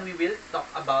this one, we will talk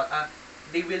about,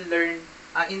 they will learn,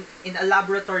 in a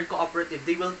laboratory cooperative,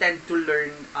 they will tend to learn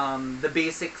the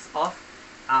basics of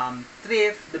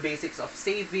thrift, the basics of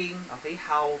saving, okay,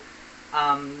 how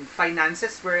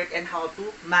finances work, and how to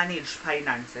manage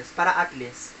finances para at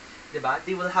least, diba,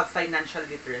 they will have financial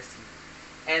literacy.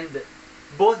 And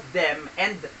both them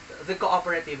and the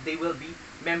cooperative they will be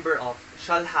member of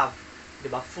shall have,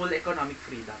 diba, full economic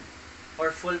freedom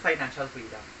or full financial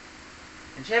freedom.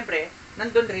 And syempre,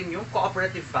 nandun rin yung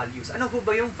cooperative values. Ano ho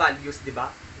ba yung values, di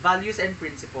ba? Values and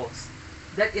principles.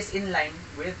 That is in line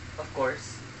with, of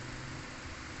course,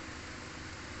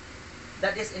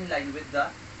 that is in line with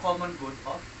the common good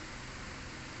of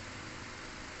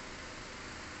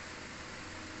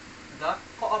the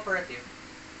cooperative,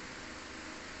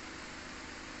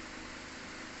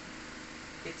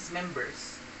 its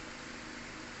members,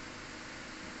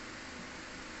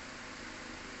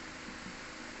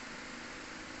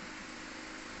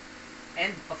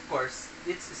 and of course,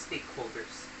 its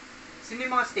stakeholders. Sino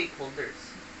yung mga stakeholders?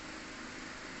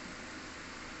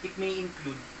 It may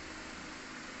include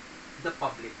the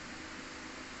public.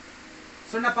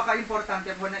 So,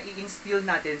 napaka-importante po na i-instill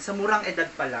natin sa murang edad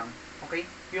pa lang, okay,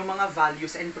 yung mga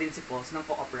values and principles ng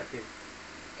cooperative.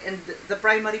 And the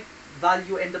primary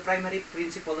value and the primary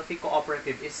principle of a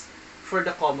cooperative is for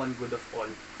the common good of all.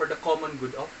 For the common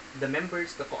good of the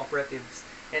members, the cooperatives,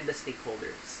 and the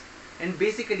stakeholders. And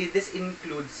basically, this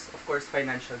includes, of course,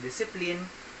 financial discipline,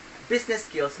 business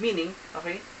skills, meaning,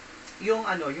 okay, yung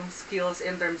skills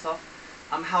in terms of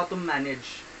how to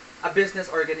manage a business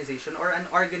organization or an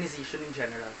organization in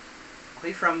general. Okay,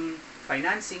 from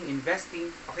financing,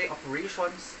 investing, okay,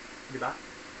 operations, di ba?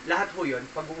 Lahat ho yun,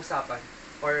 pag-uusapan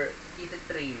or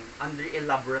iti-train under a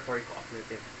laboratory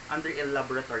cooperative. Under a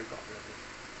laboratory cooperative.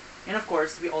 And of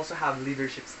course, we also have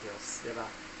leadership skills, di ba?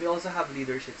 We also have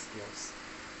leadership skills.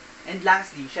 And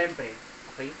lastly, syempre,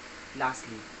 okay,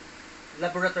 lastly,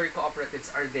 laboratory cooperatives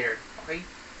are there, okay,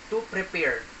 to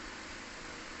prepare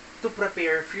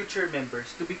future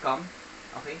members to become,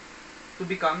 okay, to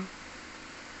become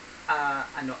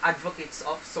advocates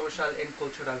of social and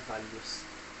cultural values.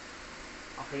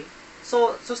 Okay?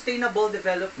 So, sustainable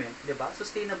development, 'di ba?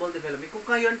 Sustainable development. Kung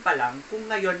ngayon pa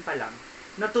lang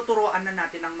natuturuan na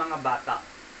natin ang mga bata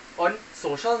on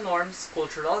social norms,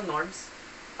 cultural norms,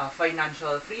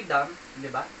 financial freedom, 'di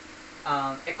ba?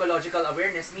 Ecological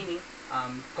awareness, meaning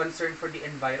concern for the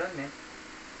environment.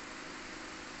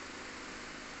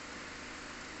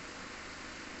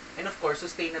 And of course,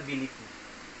 sustainability.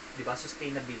 'Di ba?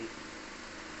 Sustainability.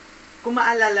 Kung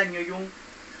maalala nyo yung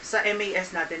sa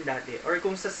MAS natin dati, or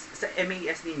kung sa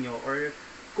MAS ninyo, or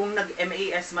kung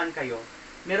nag-MAS man kayo,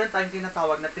 meron tayong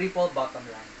tinatawag na triple bottom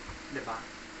line. 'Di ba?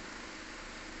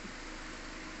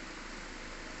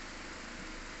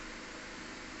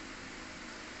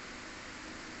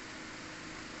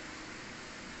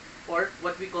 Or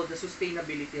what we call the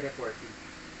sustainability reporting.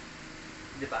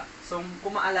 'Di ba? So,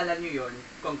 kung maalala nyo yun,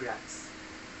 congrats.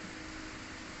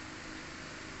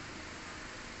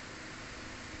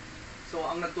 So,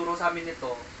 ang nagturo sa amin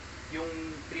nito,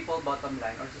 yung triple bottom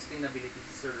line or sustainability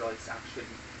si Sir Rolls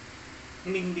actually.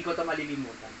 Hindi ko ito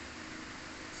malilimutan.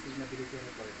 Sustainability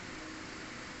reporting.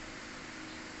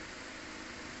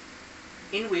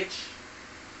 In which,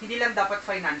 hindi lang dapat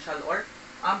financial or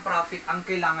ang profit ang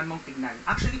kailangan mong tignan.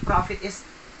 Actually, profit is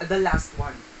the last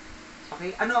one.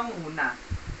 Okay? Ano ang una?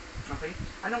 Okay?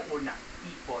 Anong una?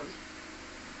 People.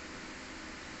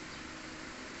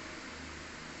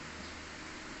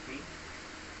 Okay?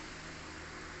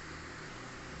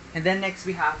 And then next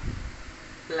we have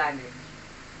planet.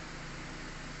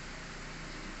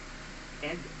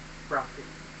 And profit.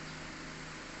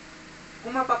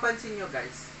 Kung mapapansin nyo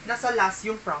guys, nasa last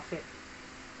yung profit.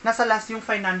 Nasa last yung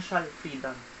financial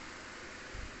freedom.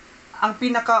 Ang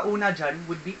pinakauna dyan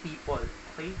would be people.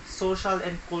 Okay? Social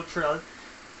and cultural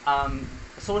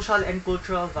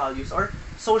values or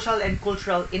social and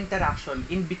cultural interaction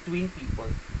in between people.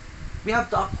 We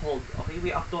have to uphold, okay? We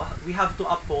have to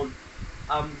uphold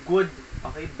good,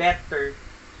 okay, better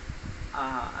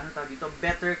ano tawag dito,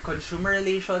 better consumer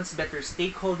relations, better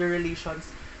stakeholder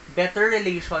relations, better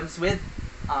relations with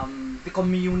the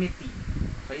community,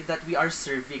 okay, that we are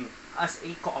serving as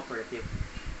a cooperative.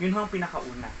 Yun ang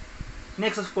pinakauna.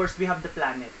 Next, of course, we have the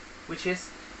planet, which is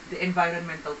the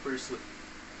environmental pursuit.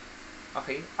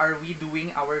 Okay? Are we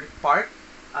doing our part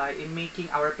in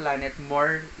making our planet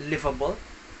more livable?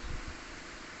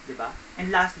 Diba?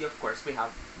 And lastly, of course, we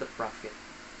have the profit.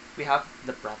 We have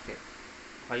the profit.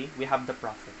 Okay? We have the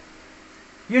profit.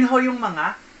 Yun ho yung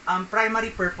mga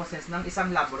primary purposes ng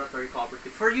isang laboratory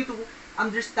cooperative. For you to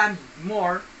understand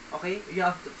more, okay?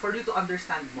 For you to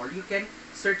understand more, you can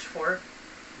search for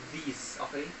these,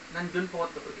 okay?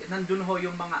 Nandun ho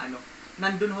yung mga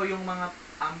nandun ho yung mga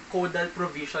codal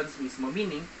provisions mismo,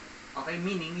 meaning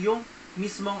yung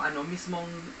mismong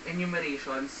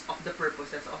enumerations of the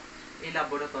purposes of a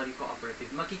laboratory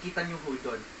cooperative. Makikita nyo ho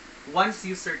doon. Once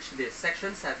you search this,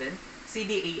 section 7,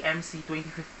 CDAMC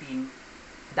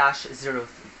 2015-03.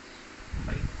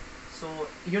 Okay? So,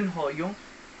 yun ho yung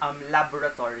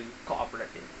laboratory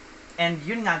cooperative. And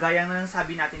yun nga, gaya nga ng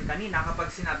sabi natin kanina,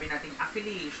 kapag sinabi nating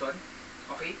affiliation,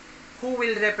 okay, who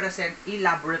will represent a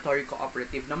laboratory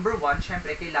cooperative? Number 1,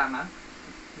 syempre, kailangan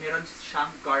meron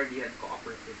siyang guardian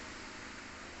cooperative.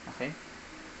 Okay?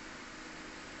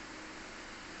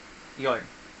 Yun.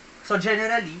 So,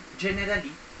 generally,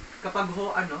 kapag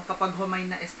ho may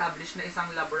na-establish na isang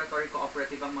laboratory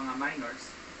cooperative ang mga minors,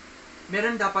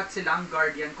 meron dapat silang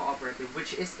guardian cooperative,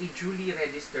 which is a duly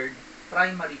registered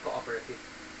primary cooperative.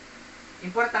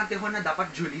 Importante ho na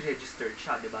dapat duly registered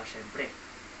siya, di ba? Syempre.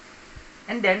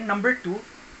 And then, number 2,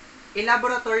 a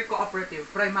laboratory cooperative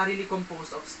primarily composed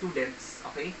of students,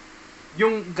 okay?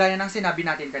 Yung gaya ng sinabi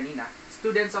natin kanina,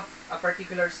 students of a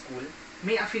particular school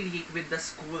may affiliate with the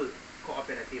school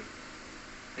cooperative.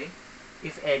 Okay?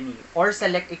 If any. Or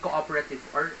select a cooperative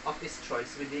or of its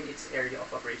choice within its area of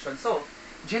operation. So,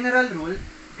 general rule,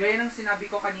 gaya ng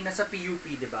sinabi ko kanina sa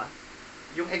PUP, di ba?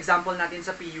 Yung example natin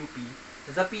sa PUP,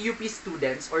 the PUP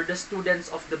students or the students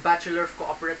of the Bachelor of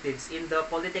Cooperatives in the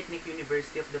Polytechnic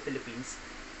University of the Philippines,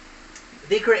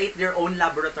 they create their own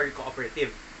laboratory cooperative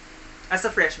as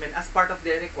a freshman as part of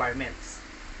their requirements.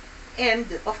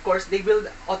 And, of course, they will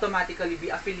automatically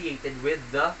be affiliated with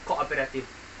the cooperative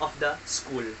of the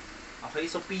school.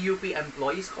 Okay? So, PUP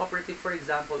Employees Cooperative, for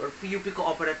example, or PUP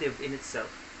Cooperative in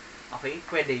itself. Okay?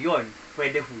 Pwede yun.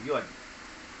 Pwede ho yun.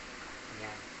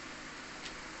 Ayan.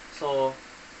 So,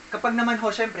 kapag naman ho,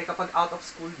 syempre, kapag out of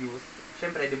school youth,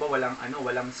 syempre, di ba,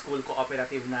 walang school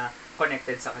cooperative na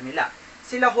connected sa kanila.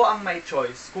 Sila ho ang may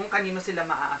choice kung kanino sila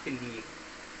maa-affiliate.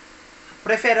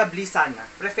 Preferably,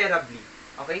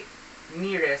 okay?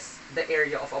 Nearest the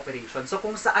area of operation. So,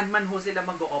 kung saan man ho sila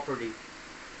mag-ooperate,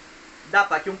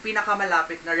 dapat yung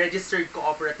pinakamalapit na registered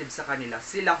cooperative sa kanila,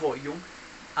 sila ho yung,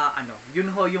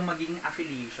 yun ho yung magiging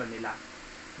affiliation nila.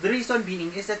 The reason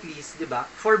being is at least, di ba,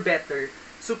 for better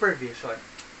supervision.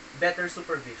 Better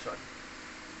supervision.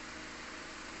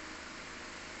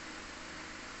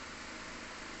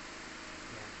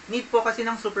 Need po kasi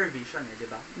ng supervision,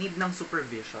 di ba? Need ng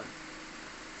supervision.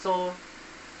 So,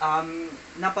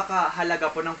 napakahalaga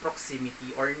po ng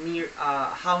proximity or near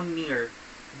how near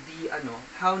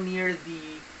the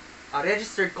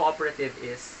registered cooperative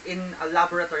is in a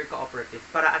laboratory cooperative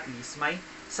para at least may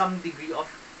some degree of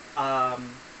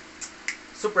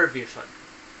supervision.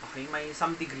 Okay, may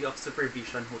some degree of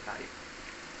supervision ho tayo.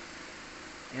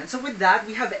 And so with that,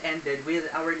 we have ended with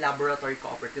our laboratory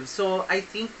cooperative. So I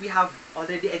think we have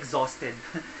already exhausted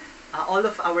all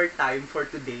of our time for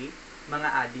today,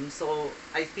 mga ading. So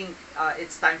I think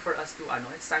it's time for us to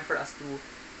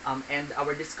end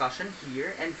our discussion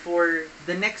here. And for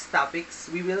the next topics,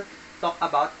 we will talk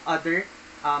about other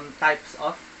types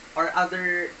of or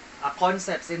other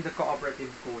concepts in the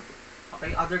cooperative code.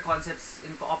 Okay, other concepts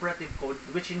in cooperative code,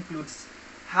 which includes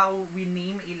how we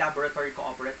name a laboratory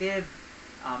cooperative,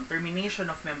 termination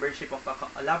of membership of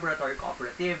a laboratory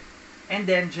cooperative, and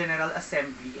then general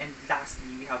assembly, and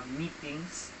lastly, we have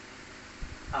meetings,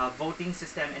 voting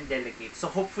system, and delegates. So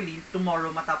hopefully,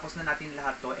 tomorrow matapos na natin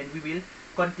lahat to, and we will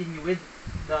continue with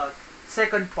the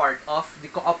second part of the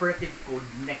cooperative code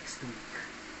next week.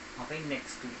 Okay,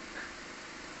 next week.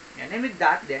 And with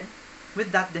that then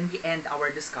we end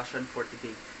our discussion for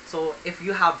today. So if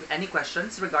you have any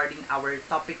questions regarding our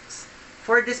topics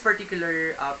for this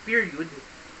particular period,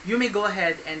 you may go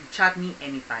ahead and chat me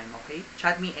anytime, okay?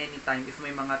 Chat me anytime if may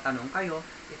mga tanong kayo,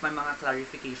 if may mga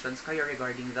clarifications kayo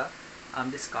regarding the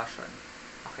discussion.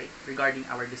 Okay? Regarding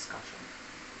our discussion.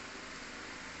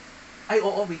 Ay,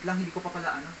 oo, wait lang, hindi ko pa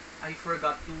pala, I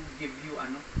forgot to give you,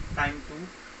 time to,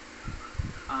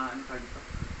 ano pa dito?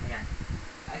 Ayan.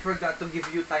 I forgot to give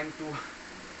you time to,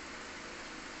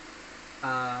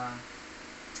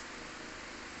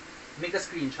 make a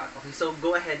screenshot. Okay, so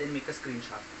go ahead and make a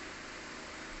screenshot.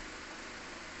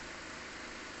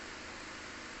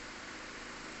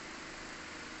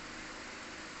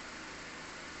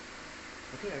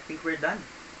 Okay, I think we're done.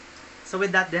 So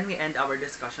with that, then we end our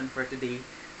discussion for today.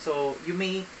 So you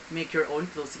may make your own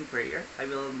closing prayer. I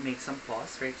will make some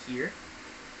pause right here.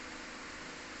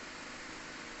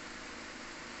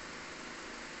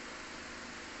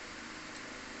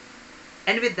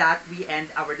 And with that, we end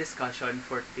our discussion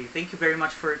for today. Thank you very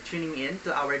much for tuning in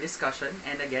to our discussion.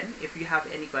 And again, if you have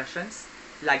any questions,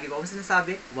 lagi ko akong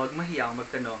sinasabi, huwag mahiyang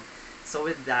magtanong. So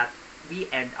with that, we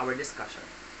end our discussion.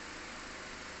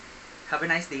 Have a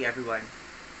nice day, everyone.